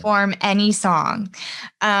can perform any song.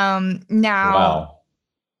 Now,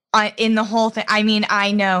 in the whole thing, I mean,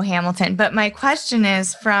 I know Hamilton, but my question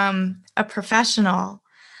is from a professional,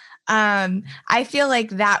 I feel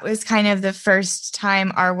like that was kind of the first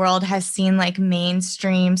time our world has seen like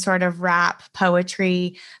mainstream sort of rap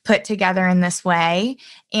poetry put together in this way.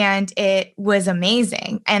 And it was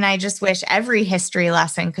amazing. And I just wish every history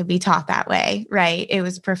lesson could be taught that way, right? It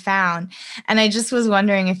was profound. And I just was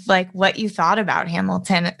wondering if like what you thought about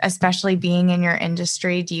Hamilton, especially being in your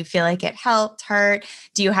industry. Do you feel like it helped, hurt?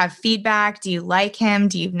 Do you have feedback? Do you like him?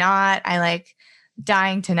 Do you not? I like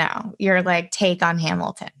dying to know your like take on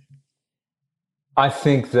Hamilton. I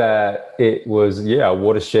think that it was, a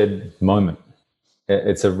watershed moment.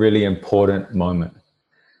 It's a really important moment.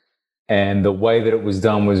 And the way that it was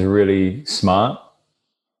done was really smart.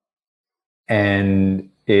 And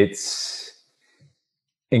it's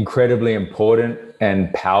incredibly important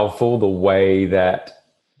and powerful the way that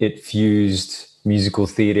it fused musical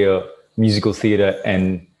theater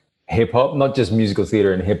and hip hop, not just musical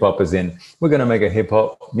theater and hip hop as in we're going to make a hip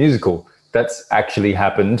hop musical. That's actually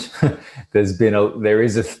happened. There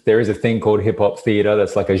is a thing called hip hop theater.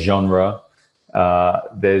 That's like a genre.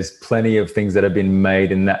 There's plenty of things that have been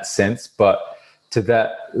made in that sense, but to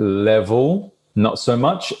that level, not so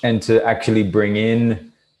much. And to actually bring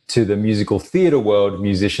in to the musical theater world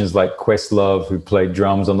musicians like Questlove, who played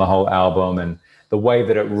drums on the whole album, and the way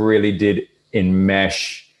that it really did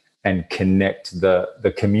enmesh and connect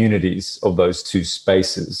the communities of those two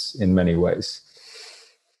spaces in many ways.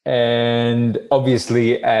 And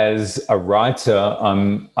obviously, as a writer,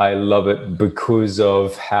 I love it because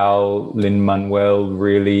of how Lin-Manuel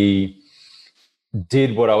really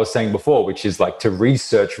did what I was saying before, which is like to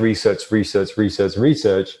research,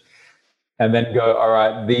 and then go, all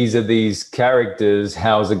right, these are these characters,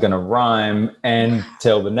 how's it going to rhyme and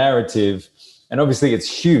tell the narrative? And obviously it's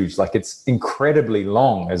huge, like it's incredibly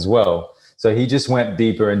long as well. So he just went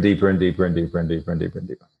deeper and deeper and deeper and deeper and deeper and deeper and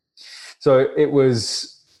deeper. So it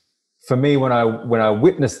was, for me, when I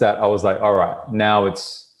witnessed that, I was like, all right, now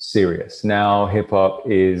it's serious. Now hip hop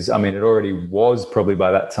is, it already was probably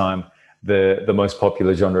by that time the most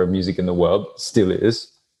popular genre of music in the world, still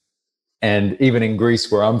is. And even in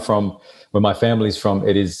Greece, where I'm from, where my family's from,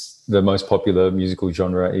 it is the most popular musical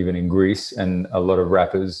genre, even in Greece. And a lot of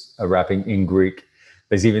rappers are rapping in Greek.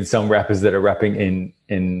 There's even some rappers that are rapping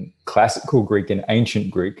in classical Greek and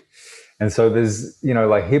ancient Greek. And so there's,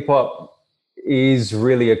 like hip hop is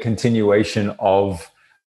really a continuation of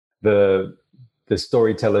the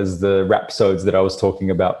storytellers, the rhapsodes that I was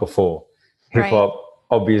talking about before. Hip hop,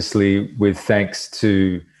 obviously, with thanks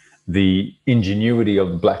to the ingenuity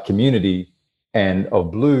of the Black community and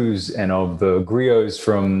of blues and of the griots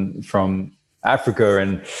from Africa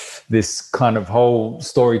and this kind of whole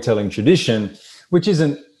storytelling tradition, which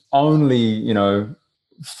isn't only,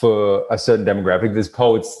 for a certain demographic.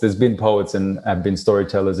 There's been poets and have been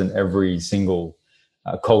storytellers in every single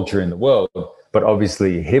culture in the world. But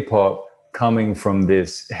obviously hip hop, coming from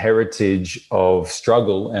this heritage of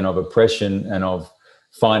struggle and of oppression and of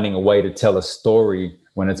finding a way to tell a story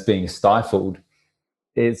when it's being stifled,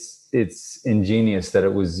 it's ingenious that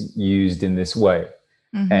it was used in this way.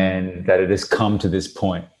 Mm-hmm. And that it has come to this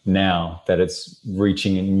point now that it's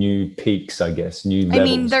reaching new peaks, I guess, new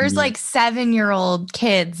levels. There's like 7-year-old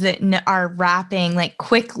kids that are rapping like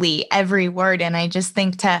quickly every word. And I just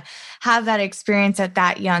think to have that experience at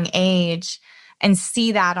that young age and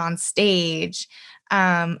see that on stage,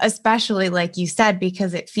 especially like you said,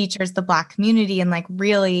 because it features the Black community and like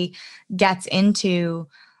really gets into,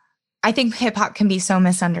 I think hip hop can be so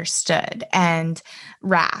misunderstood and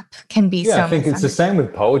rap can be so I think it's the same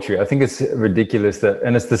with poetry. I think it's ridiculous that,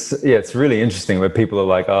 and it's really interesting where people are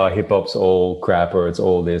like, oh, hip hop's all crap or it's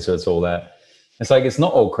all this or it's all that. It's like, it's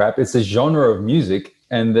not all crap. It's a genre of music.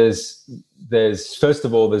 And there's first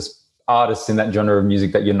of all, there's artists in that genre of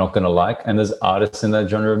music that you're not going to like. And there's artists in that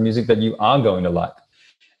genre of music that you are going to like.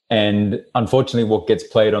 And unfortunately, what gets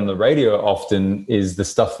played on the radio often is the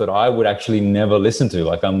stuff that I would actually never listen to.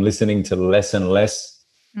 Like I'm listening to less and less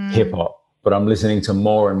hip hop, but I'm listening to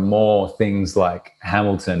more and more things like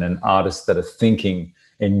Hamilton and artists that are thinking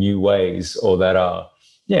in new ways or that are,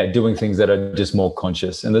 doing things that are just more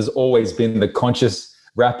conscious. And there's always been the conscious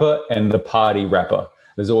rapper and the party rapper.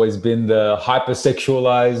 There's always been the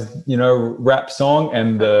hypersexualized, rap song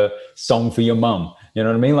and the song for your mum. You know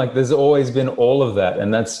what I mean? Like there's always been all of that.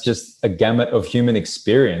 And that's just a gamut of human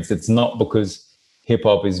experience. It's not because hip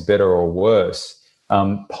hop is better or worse.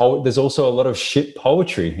 There's also a lot of shit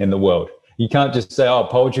poetry in the world. You can't just say, oh,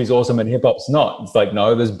 poetry is awesome and hip hop's not. It's like,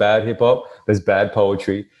 no, there's bad hip hop, there's bad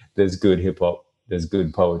poetry, there's good hip hop, there's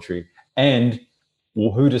good poetry. And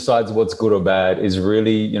who decides what's good or bad is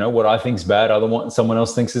really, what I think's bad, someone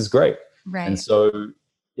else thinks is great. Right. And so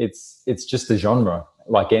it's just a genre.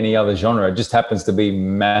 like any other genre. It just happens to be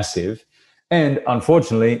massive. And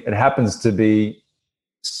unfortunately, it happens to be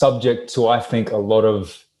subject to, I think, a lot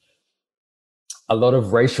of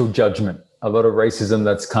racial judgment, a lot of racism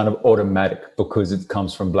that's kind of automatic because it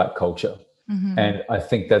comes from Black culture. Mm-hmm. And I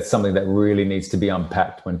think that's something that really needs to be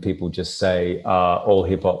unpacked when people just say all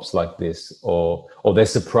hip hop's like this, or they're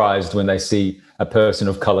surprised when they see a person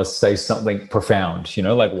of color say something profound,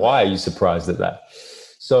 like, why are you surprised at that?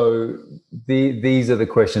 So these are the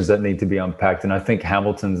questions that need to be unpacked. And I think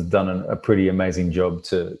Hamilton's done a pretty amazing job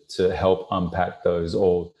to help unpack those,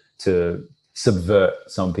 or to subvert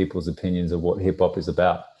some people's opinions of what hip hop is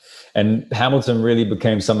about. And Hamilton really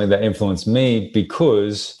became something that influenced me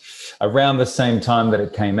because around the same time that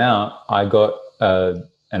it came out, I got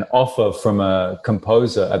an offer from a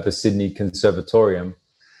composer at the Sydney Conservatorium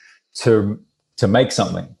to make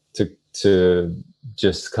something, to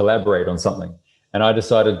just collaborate on something. And I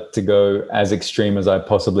decided to go as extreme as I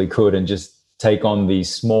possibly could and just take on the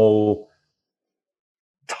small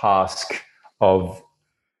task of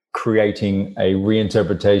creating a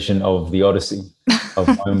reinterpretation of the Odyssey, of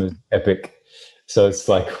Homer's epic. So it's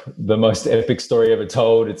like the most epic story ever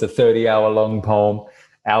told. It's a 30-hour long poem.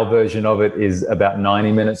 Our version of it is about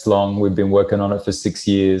 90 minutes long. We've been working on it for 6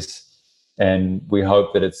 years, and we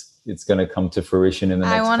hope that it's going to come to fruition in the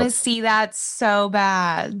next. I want to see that so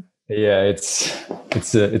bad. Yeah,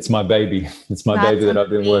 it's my baby. It's my baby that I've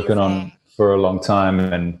been working on for a long time,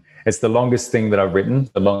 and it's the longest thing that I've written,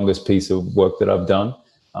 the longest piece of work that I've done.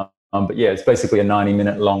 But yeah, it's basically a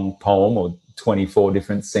 90-minute long poem, or 24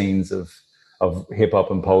 different scenes of hip hop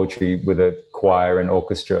and poetry with a choir and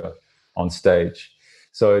orchestra on stage.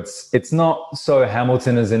 So it's not so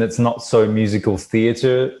Hamilton as in it's not so musical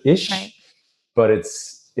theater-ish, right, but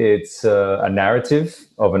it's a narrative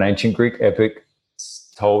of an ancient Greek epic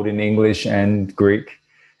told in English and Greek.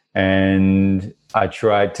 And I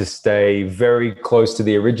tried to stay very close to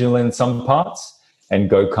the original in some parts and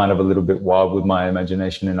go kind of a little bit wild with my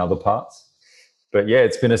imagination in other parts. But yeah,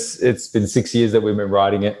 it's been 6 years that we've been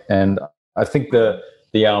writing it, and I think the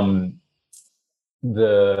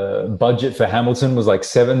budget for Hamilton was like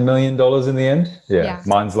 $7 million in the end. Yeah.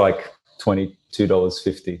 Mine's like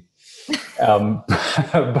 $22.50.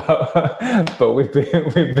 But we've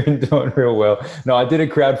been doing real well. No, I did a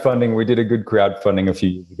crowdfunding. We did a good crowdfunding a few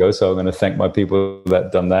years ago, so I'm going to thank my people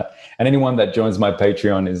that done that. And anyone that joins my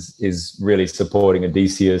Patreon is really supporting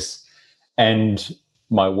Odysseus and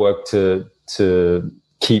my work to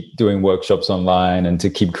keep doing workshops online and to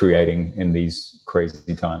keep creating in these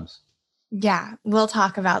crazy times. Yeah, we'll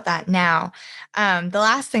talk about that now. The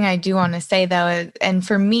last thing I do want to say, though, is, and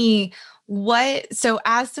for me, so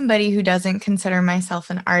as somebody who doesn't consider myself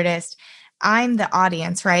an artist, I'm the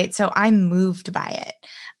audience, right? So I'm moved by it.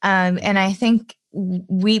 And I think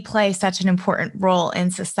we play such an important role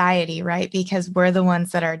in society, right? Because we're the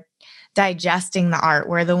ones that are digesting the art.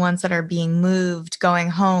 We're the ones that are being moved, going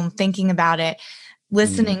home, thinking about it,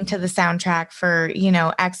 listening to the soundtrack for,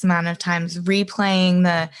 X amount of times, replaying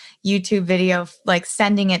the YouTube video, like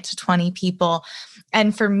sending it to 20 people.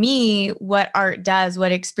 And for me, what art does,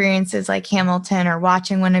 what experiences like Hamilton or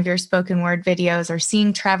watching one of your spoken word videos or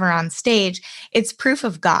seeing Trevor on stage, it's proof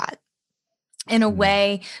of God in a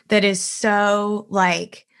way that is so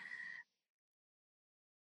like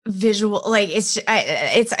visual, like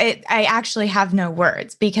I actually have no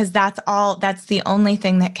words, because that's the only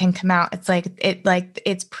thing that can come out.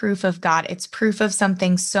 It's proof of God. It's proof of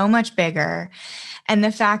something so much bigger. And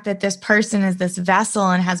the fact that this person is this vessel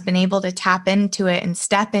and has been able to tap into it and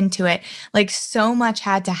step into it, like so much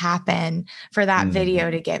had to happen for that video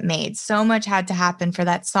to get made. So much had to happen for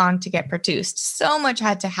that song to get produced. So much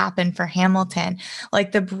had to happen for Hamilton.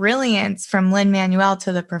 Like the brilliance from Lin-Manuel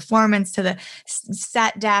to the performance to the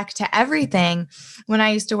set deck to everything. When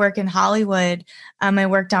I used to work in Hollywood, I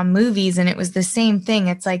worked on movies, and it was the same thing.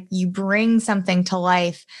 It's like you bring something to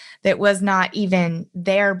life that was not even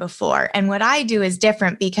there before. And what I do is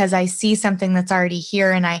different, because I see something that's already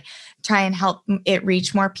here and I try and help it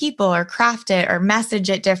reach more people, or craft it, or message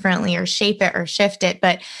it differently, or shape it, or shift it.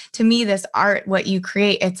 But to me, this art, what you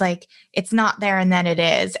create, it's like, it's not there and then it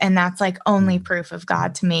is. And that's like only proof of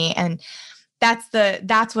God to me. And that's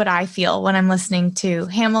what I feel when I'm listening to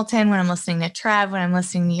Hamilton, when I'm listening to Trev, when I'm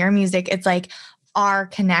listening to your music. It's like our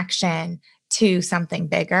connection to something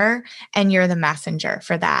bigger, and you're the messenger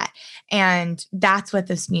for that. And that's what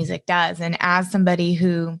this music does. And as somebody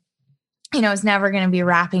who, is never going to be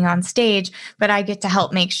rapping on stage, but I get to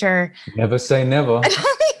help make sure. Never say never.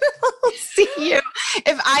 See you.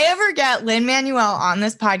 If I ever get Lin-Manuel on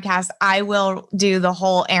this podcast, I will do the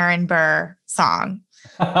whole Aaron Burr song.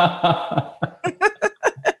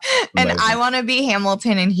 And I want to be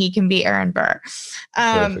Hamilton and he can be Aaron Burr.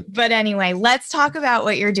 But anyway, let's talk about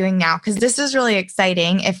what you're doing now, because this is really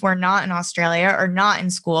exciting. If we're not in Australia or not in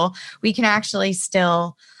school, we can actually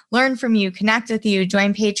still learn from you, connect with you,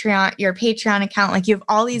 join your Patreon account. Like, you have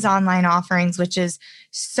all these online offerings, which is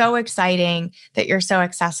so exciting that you're so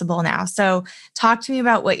accessible now. So talk to me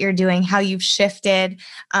about what you're doing, how you've shifted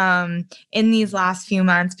in these last few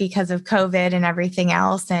months because of COVID and everything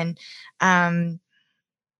else. And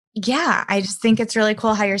yeah, I just think it's really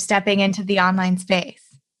cool how you're stepping into the online space.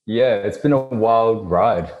 Yeah, it's been a wild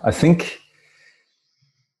ride. I think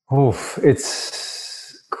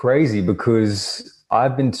it's crazy because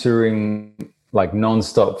I've been touring like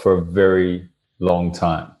nonstop for a very long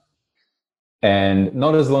time. And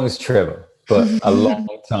not as long as Trevor, but a long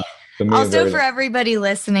time. For me, also, for everybody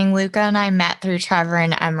listening, Luka and I met through Trevor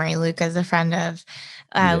and Emery. Luka's a friend of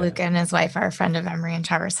Luka, and his wife are a friend of Emery and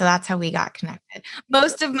Trevor. So that's how we got connected.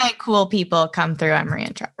 Most of my cool people come through Emery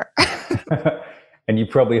and Trevor. And you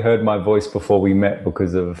probably heard my voice before we met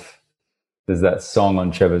because there's that song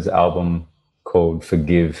on Trevor's album called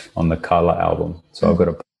Forgive on the Kala album. So I've got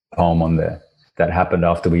a poem on there that happened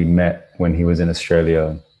after we met when he was in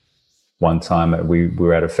Australia one time. We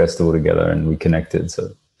were at a festival together and we connected.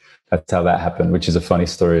 So that's how that happened, which is a funny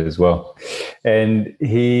story as well. And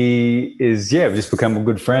he is, we've just become a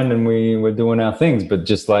good friend and we're doing our things. But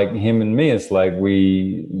just like him and me, it's like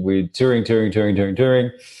we're touring,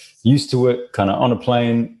 used to it, kind of on a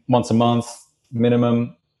plane once a month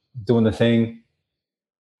minimum, doing the thing.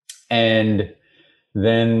 And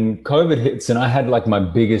then COVID hits and I had like my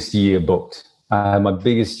biggest year booked. I had my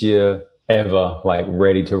biggest year ever, like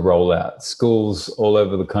ready to roll out. Schools all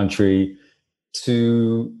over the country.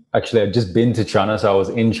 I'd just been to China. So I was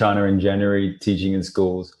in China in January teaching in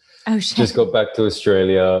schools. Oh, shit. Just got back to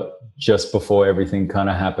Australia just before everything kind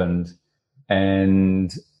of happened.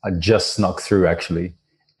 And I just snuck through actually.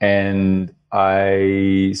 And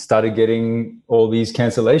I started getting all these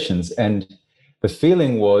cancellations. And the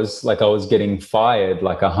feeling was like I was getting fired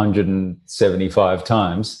like 175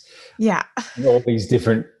 times. Yeah. In all these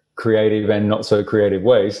different creative and not so creative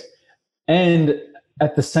ways. And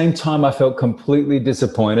at the same time, I felt completely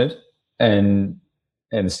disappointed and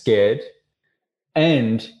scared,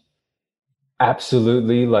 and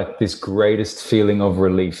absolutely like this greatest feeling of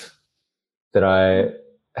relief that I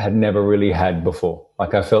had never really had before.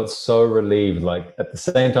 Like I felt so relieved. Like at the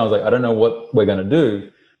same time, I was like, I don't know what we're going to do,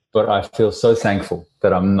 but I feel so thankful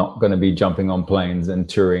that I'm not going to be jumping on planes and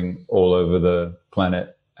touring all over the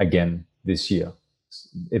planet again this year.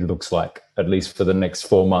 It looks like, at least for the next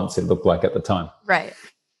 4 months, it looked like at the time. Right.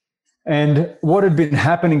 And what had been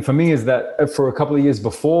happening for me is that for a couple of years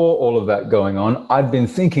before all of that going on, I'd been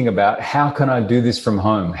thinking about how can I do this from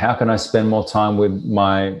home? How can I spend more time with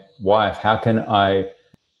my wife? How can I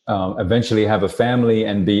eventually have a family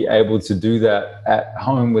and be able to do that at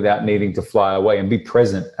home without needing to fly away and be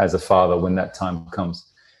present as a father when that time comes?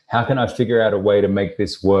 How can I figure out a way to make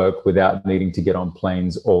this work without needing to get on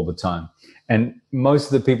planes all the time? And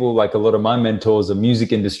most of the people, like a lot of my mentors, are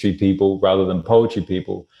music industry people rather than poetry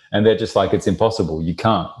people. And they're just like, it's impossible. You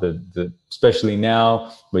can't. Especially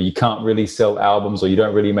now where you can't really sell albums or you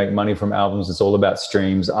don't really make money from albums. It's all about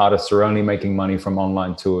streams. Artists are only making money from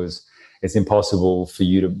online tours. It's impossible for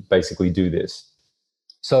you to basically do this.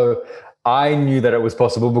 So I knew that it was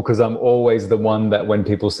possible because I'm always the one that when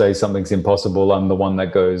people say something's impossible, I'm the one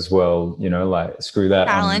that goes, well, like screw that.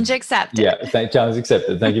 Challenge accepted. Yeah, challenge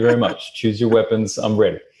accepted. Thank you very much. Choose your weapons. I'm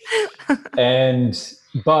ready.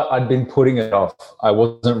 But I'd been putting it off. I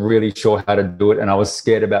wasn't really sure how to do it. And I was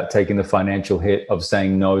scared about taking the financial hit of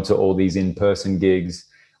saying no to all these in-person gigs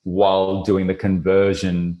while doing the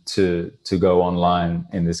conversion to go online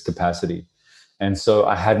in this capacity. And so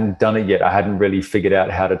I hadn't done it yet. I hadn't really figured out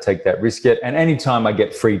how to take that risk yet. And anytime I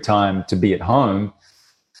get free time to be at home,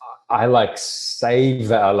 I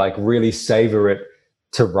really savor it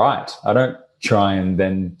to write. I don't try and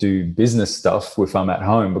then do business stuff if I'm at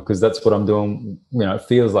home because that's what I'm doing. It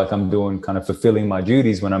feels like I'm doing kind of fulfilling my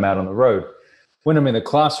duties when I'm out on the road. When I'm in the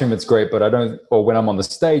classroom, it's great, or when I'm on the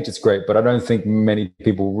stage, it's great, but I don't think many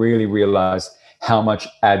people really realize how much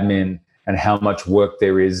admin and how much work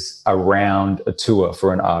there is around a tour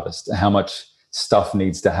for an artist, and how much stuff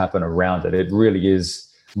needs to happen around it. It really is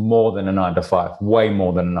more than a 9-to-5, way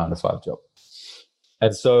more than a 9-to-5 job.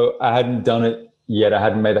 And so I hadn't done it yet. I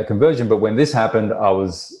hadn't made that conversion. But when this happened, I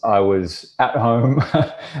was at home.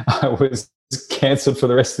 I was canceled for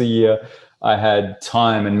the rest of the year. I had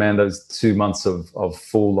time, and man, those 2 months of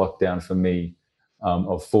full lockdown for me,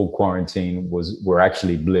 of full quarantine were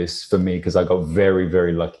actually bliss for me because I got very,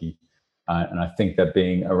 very lucky. And I think that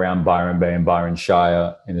being around Byron Bay and Byron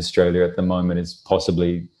Shire in Australia at the moment is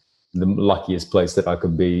possibly the luckiest place that I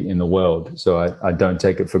could be in the world. So I don't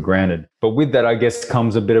take it for granted. But with that, I guess,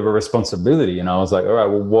 comes a bit of a responsibility. And I was like, all right,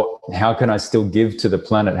 well, how can I still give to the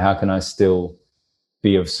planet? How can I still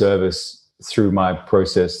be of service through my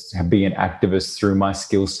process, be an activist through my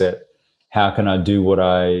skill set? How can I do what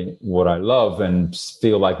I love and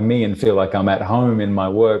feel like me and feel like I'm at home in my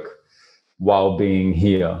work while being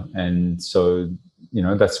here? And so,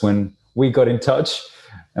 that's when we got in touch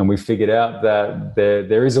and we figured out that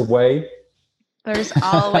there is a way. There's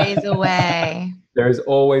always a way. There is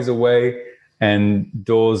always a way, and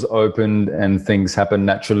doors opened and things happen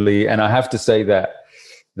naturally. And I have to say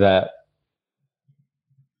that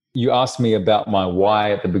you asked me about my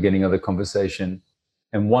why at the beginning of the conversation.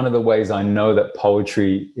 And one of the ways I know that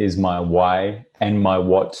poetry is my why and my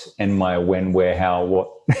what and my when, where, how,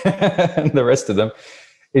 what, and the rest of them,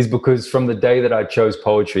 is because from the day that I chose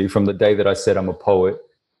poetry, from the day that I said I'm a poet,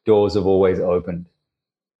 doors have always opened.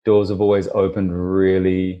 Doors have always opened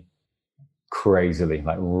really crazily,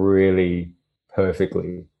 like really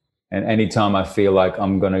perfectly. And anytime I feel like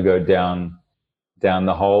I'm going to go down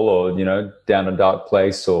the hole, or, down a dark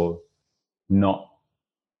place, or not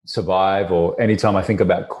survive, or anytime I think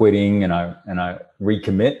about quitting and I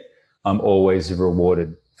recommit, I'm always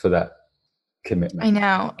rewarded for that commitment. I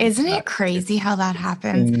know. Isn't it crazy how that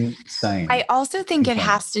happens? Insane. I also think it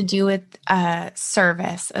has to do with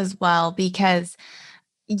service as well, because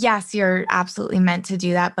yes, you're absolutely meant to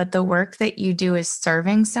do that, but the work that you do is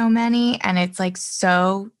serving so many, and it's like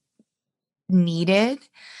so needed.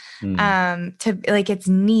 It's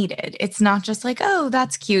needed. It's not just like, oh,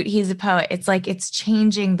 that's cute, he's a poet. It's like, it's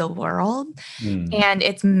changing the world, and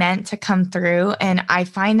it's meant to come through. And I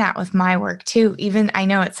find that with my work too. Even, I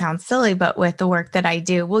know it sounds silly, but with the work that I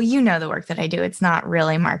do, well, the work that I do, it's not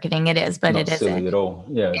really marketing. It is, but not it isn't silly at all.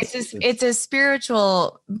 Yeah. It's a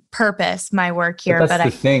spiritual purpose, my work here. But that's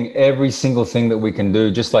the thing. Every single thing that we can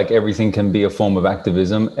do, just like everything can be a form of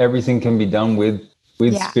activism, everything can be done with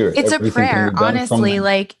spirit. It's everything a prayer, honestly.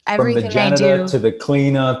 Like everything from the janitor I do, to the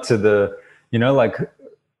cleaner to the, like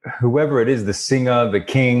whoever it is, the singer, the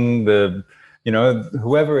king,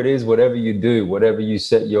 whoever it is, whatever you do, whatever you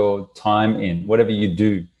set your time in, whatever you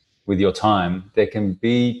do with your time, there can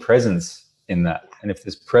be presence in that. And if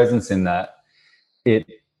there's presence in that,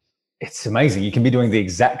 it's amazing. You can be doing the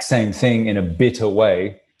exact same thing in a bitter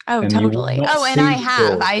way. Oh, totally. Oh, and I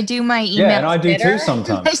have. I do my emails. Yeah, and I do too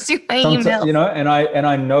sometimes. I do my emails. And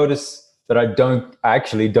I notice that I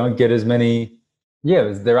don't get as many.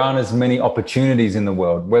 Yeah, there aren't as many opportunities in the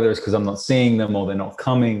world. Whether it's because I'm not seeing them, or they're not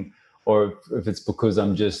coming, or if it's because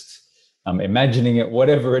I'm imagining it.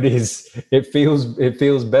 Whatever it is, it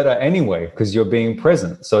feels better anyway because you're being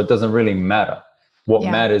present. So it doesn't really matter. What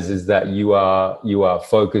matters is that you are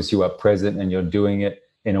focused, you are present, and you're doing it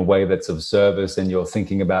in a way that's of service, and you're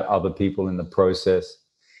thinking about other people in the process.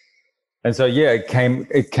 And so, it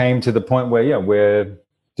came to the point where, we're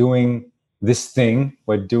doing this thing.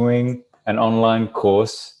 We're doing an online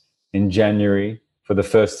course in January for the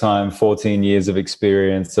first time, 14 years of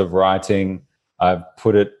experience of writing. I've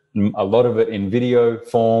put a lot of it in video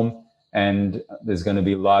form, and there's going to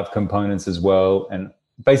be live components as well. And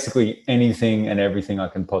basically anything and everything I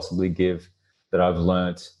can possibly give that I've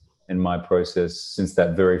learnt in my process since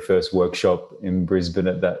that very first workshop in Brisbane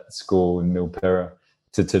at that school in Milpera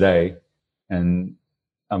to today, and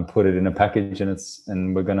put it in a package,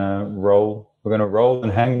 and we're gonna roll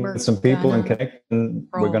and hang with some people and connect, and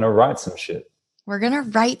we're gonna write some shit. We're gonna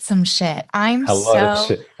write some shit. A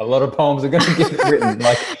lot of poems are gonna get written.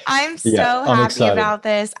 I'm happy about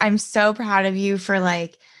this. I'm so proud of you for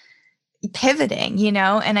pivoting,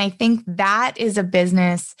 and I think that is a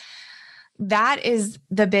business. That is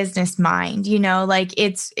the business mind,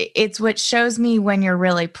 it's what shows me when you're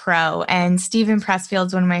really pro. And Stephen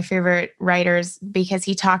Pressfield's one of my favorite writers because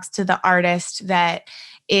he talks to the artist that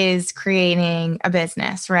is creating a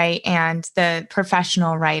business, right? And the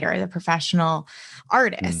professional writer, the professional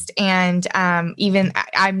artist. And even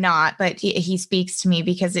I'm not, but he speaks to me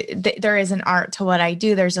because there is an art to what I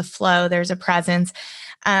do. There's a flow, there's a presence.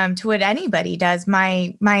 To what anybody does.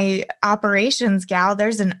 My operations gal,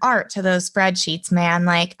 there's an art to those spreadsheets, man.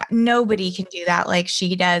 Nobody can do that like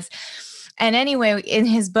she does. And anyway, in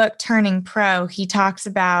his book, Turning Pro, he talks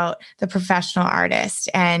about the professional artist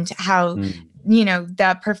and how,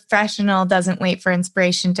 the professional doesn't wait for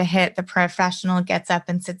inspiration to hit. The professional gets up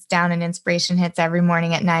and sits down and inspiration hits every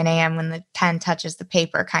morning at 9 a.m. when the pen touches the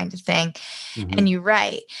paper kind of thing. and you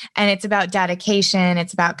write. And it's about dedication.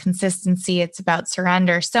 It's about consistency. It's about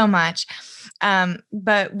surrender so much.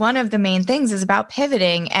 But one of the main things is about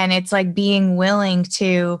pivoting, and it's like being willing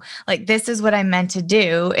to, like, this is what I'm meant to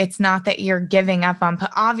do. It's not that you're giving up on,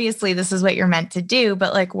 obviously this is what you're meant to do,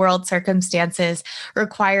 but like world circumstances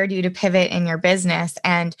required you to pivot in your business.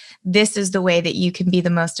 And this is the way that you can be the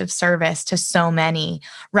most of service to so many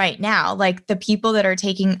right now. Like the people that are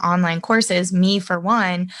taking online courses, me for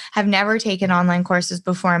one, have never taken online courses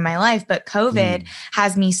before in my life, but COVID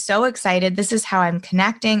has me so excited. This is how I'm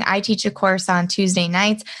connecting. I teach a course on Tuesday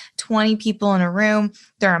nights, 20 people in a room.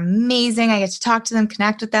 They're amazing. I get to talk to them,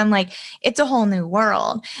 connect with them. Like it's a whole new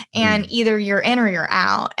world, and either you're in or you're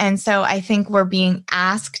out. And so I think we're being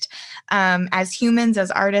asked, as humans,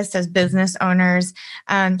 as artists, as business owners,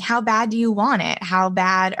 how bad do you want it? How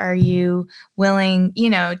bad are you willing,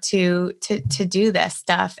 to do this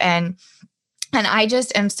stuff? And I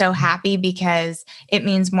just am so happy because it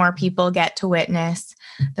means more people get to witness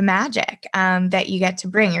the magic that you get to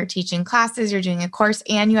bring. You're teaching classes, you're doing a course,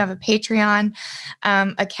 and you have a Patreon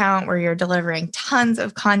account where you're delivering tons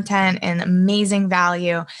of content and amazing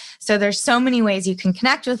value. So there's so many ways you can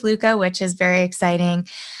connect with Luka, which is very exciting.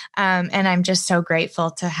 And I'm just so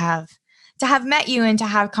grateful to have met you and to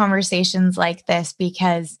have conversations like this,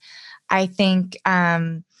 because I think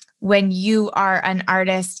when you are an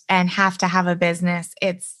artist and have to have a business,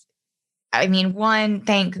 thank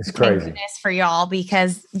goodness for y'all,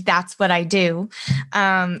 because that's what I do,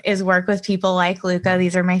 is work with people like Luka.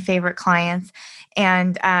 These are my favorite clients,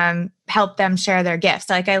 and help them share their gifts.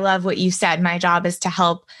 Like I love what you said. My job is to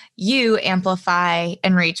help you amplify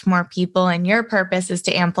and reach more people, and your purpose is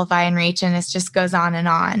to amplify and reach, and it just goes on and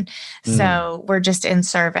on. So we're just in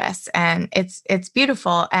service, and it's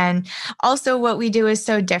beautiful. And also what we do is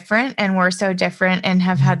so different, and we're so different and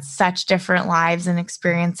have had such different lives and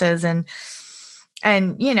experiences, and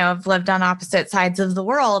have lived on opposite sides of the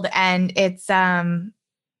world. And it's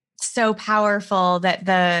so powerful that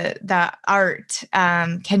the art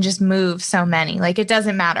can just move so many. Like it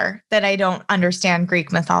doesn't matter that I don't understand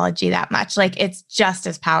Greek mythology that much. Like it's just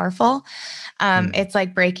as powerful. It's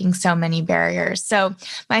like breaking so many barriers. So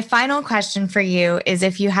my final question for you is,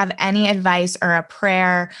 if you have any advice or a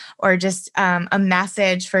prayer or just a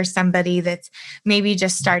message for somebody that's maybe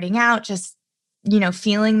just starting out, just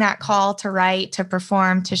feeling that call to write, to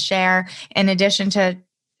perform, to share, in addition to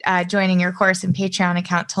joining your course and Patreon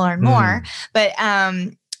account to learn more. But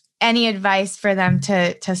any advice for them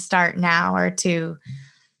to start now, or to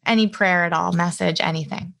any prayer at all, message,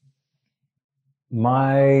 anything?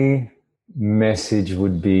 My message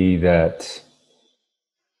would be that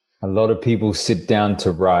a lot of people sit down to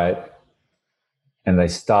write and they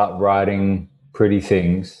start writing pretty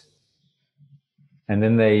things, and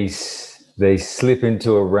then they slip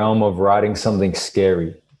into a realm of writing something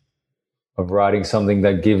scary, of writing something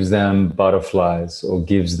that gives them butterflies or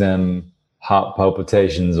gives them heart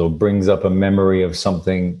palpitations or brings up a memory of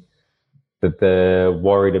something that they're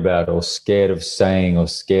worried about or scared of saying or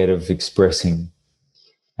scared of expressing.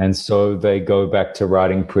 And so they go back to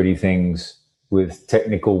writing pretty things with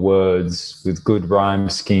technical words, with good rhyme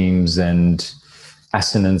schemes and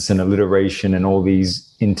assonance and alliteration and all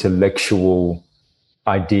these intellectual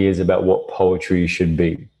ideas about what poetry should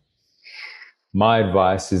be. My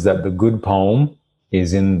advice is that the good poem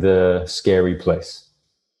is in the scary place,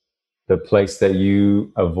 the place that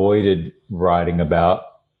you avoided writing about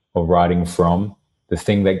or writing from, the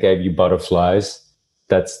thing that gave you butterflies.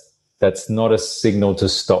 That's not a signal to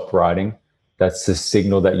stop writing. That's a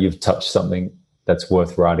signal that you've touched something that's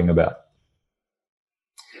worth writing about.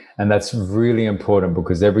 And that's really important,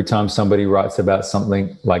 because every time somebody writes about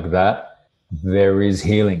something like that, there is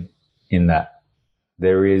healing in that.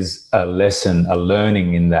 There is a lesson, a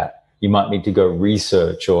learning in that. You might need to go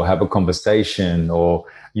research or have a conversation, or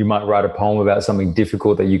you might write a poem about something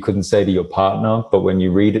difficult that you couldn't say to your partner, but when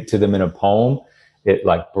you read it to them in a poem, it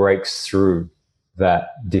like breaks through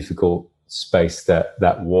that difficult space,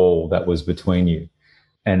 that wall that was between you.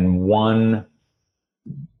 And one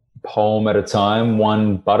poem at a time,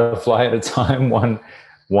 one butterfly at a time,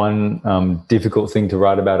 one difficult thing to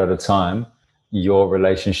write about at a time, your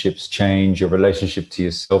relationships change, your relationship to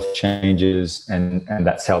yourself changes, and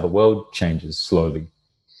that's how the world changes slowly.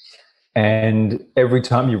 And every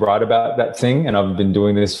time you write about that thing, and I've been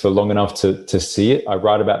doing this for long enough to see it, I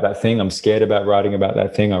write about that thing. I'm scared about writing about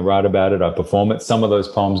that thing. I write about it, I perform it. Some of those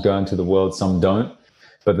poems go into the world, some don't,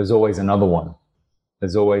 but there's always another one.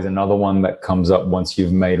 There's always another one that comes up once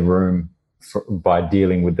you've made room by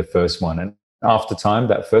dealing with the first one. And after time,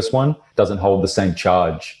 that first one doesn't hold the same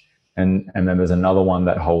charge. And then there's another one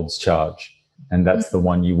that holds charge. and that's the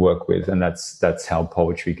one you work with, and that's how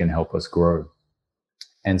poetry can help us grow.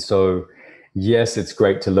 And so, yes, it's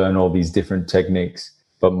great to learn all these different techniques,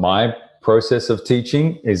 but my process of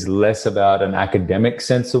teaching is less about an academic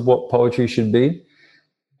sense of what poetry should be,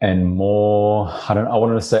 and more, I don't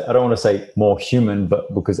want to say more human,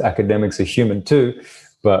 but because academics are human too,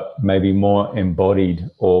 but maybe more embodied,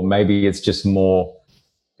 or maybe it's just more,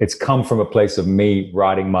 it's come from a place of me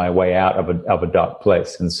writing my way out of a dark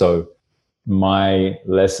place. And so my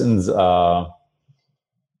lessons are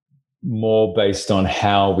more based on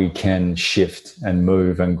how we can shift and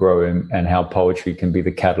move and grow, and how poetry can be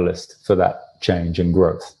the catalyst for that change and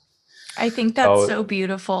growth. I think that's so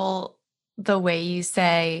beautiful, the way you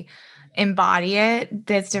say embody it.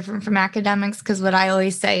 That's different from academics, because what I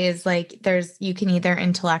always say is like you can either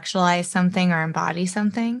intellectualize something or embody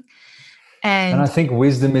something. And I think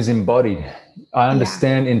wisdom is embodied. I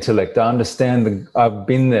understand intellect. I understand I've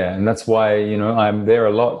been there, and that's why, I'm there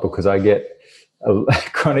a lot, because I get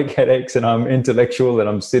chronic headaches and I'm intellectual and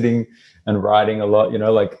I'm sitting and writing a lot,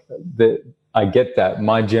 I get that.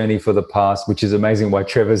 My journey for the past, which is amazing, why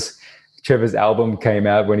Trevor's album came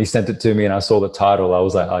out, when he sent it to me and I saw the title, I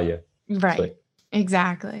was like, oh yeah. Right. Sweet.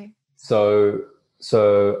 Exactly. So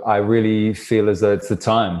I really feel as though it's the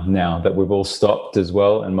time now that we've all stopped as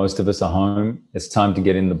well, and most of us are home. It's time to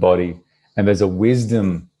get in the body. And there's a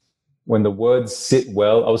wisdom when the words sit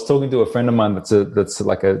well. I was talking to a friend of mine that's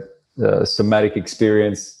like a somatic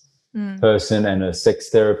experience person and a sex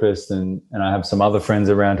therapist, and I have some other friends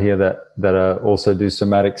around here that are also do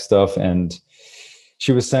somatic stuff, and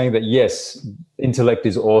she was saying that yes, intellect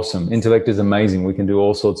is awesome, intellect is amazing, we can do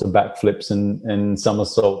all sorts of backflips and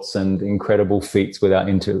somersaults and incredible feats with our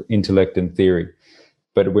intellect and theory,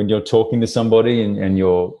 but when you're talking to somebody and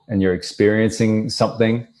you're experiencing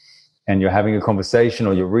something and you're having a conversation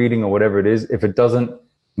or you're reading or whatever it is, if it doesn't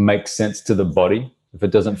make sense to the body, if it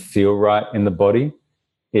doesn't feel right in the body,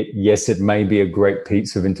 it may be a great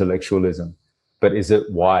piece of intellectualism, but is it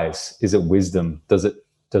wise? Is it wisdom? Does it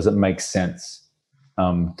make sense?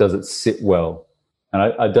 Does it sit well? And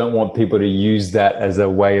I don't want people to use that as a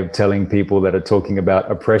way of telling people that are talking about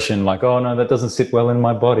oppression, like, oh no, that doesn't sit well in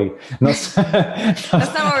my body. That's not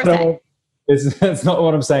what we're saying. It's not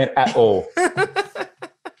what I'm saying at all.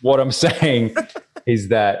 What I'm saying is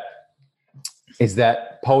that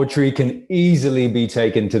poetry can easily be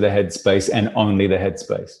taken to the headspace and only the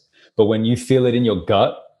headspace. But when you feel it in your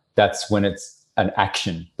gut, that's when it's an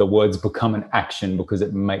action. The words become an action because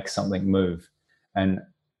it makes something move. And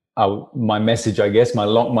my message, I guess,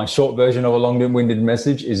 my short version of a long-winded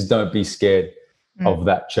message is don't be scared of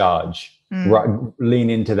that charge. Right, lean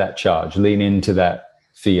into that charge, lean into that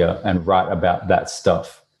fear, and write about that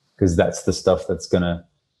stuff, because that's the stuff that's going to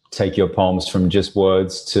take your poems from just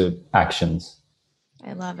words to actions.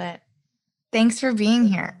 I love it. Thanks for being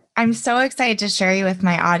here. I'm so excited to share you with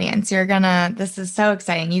my audience. This is so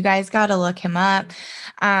exciting. You guys got to look him up.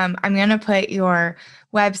 I'm going to put your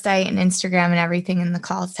website and Instagram and everything in the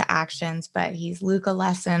calls to actions, but he's Luka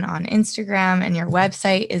Lesson on Instagram, and your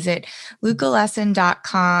website, is it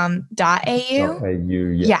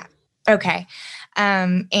lukalesson.com.au? Yeah. Okay.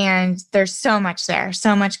 And there's so much there,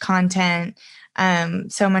 so much content,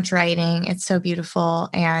 so much writing. It's so beautiful,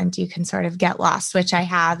 and you can sort of get lost, which I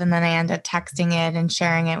have. And then I end up texting it and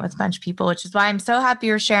sharing it with a bunch of people, which is why I'm so happy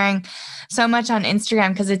you're sharing so much on Instagram,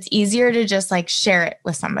 because it's easier to just like share it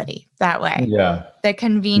with somebody that way. Yeah. The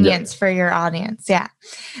convenience for your audience. Yeah.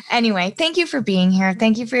 Anyway, thank you for being here.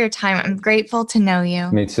 Thank you for your time. I'm grateful to know you.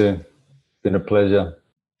 Me too. It's been a pleasure.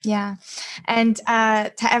 Yeah. And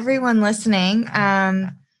to everyone listening,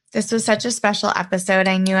 this was such a special episode.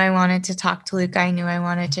 I knew I wanted to talk to Luka. I knew I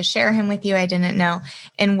wanted to share him with you. I didn't know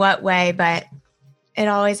in what way, but it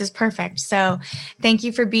always is perfect. So thank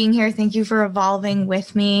you for being here. Thank you for evolving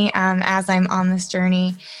with me as I'm on this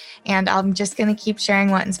journey. And I'm just going to keep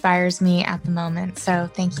sharing what inspires me at the moment. So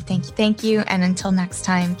thank you. And until next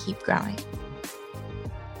time, keep growing.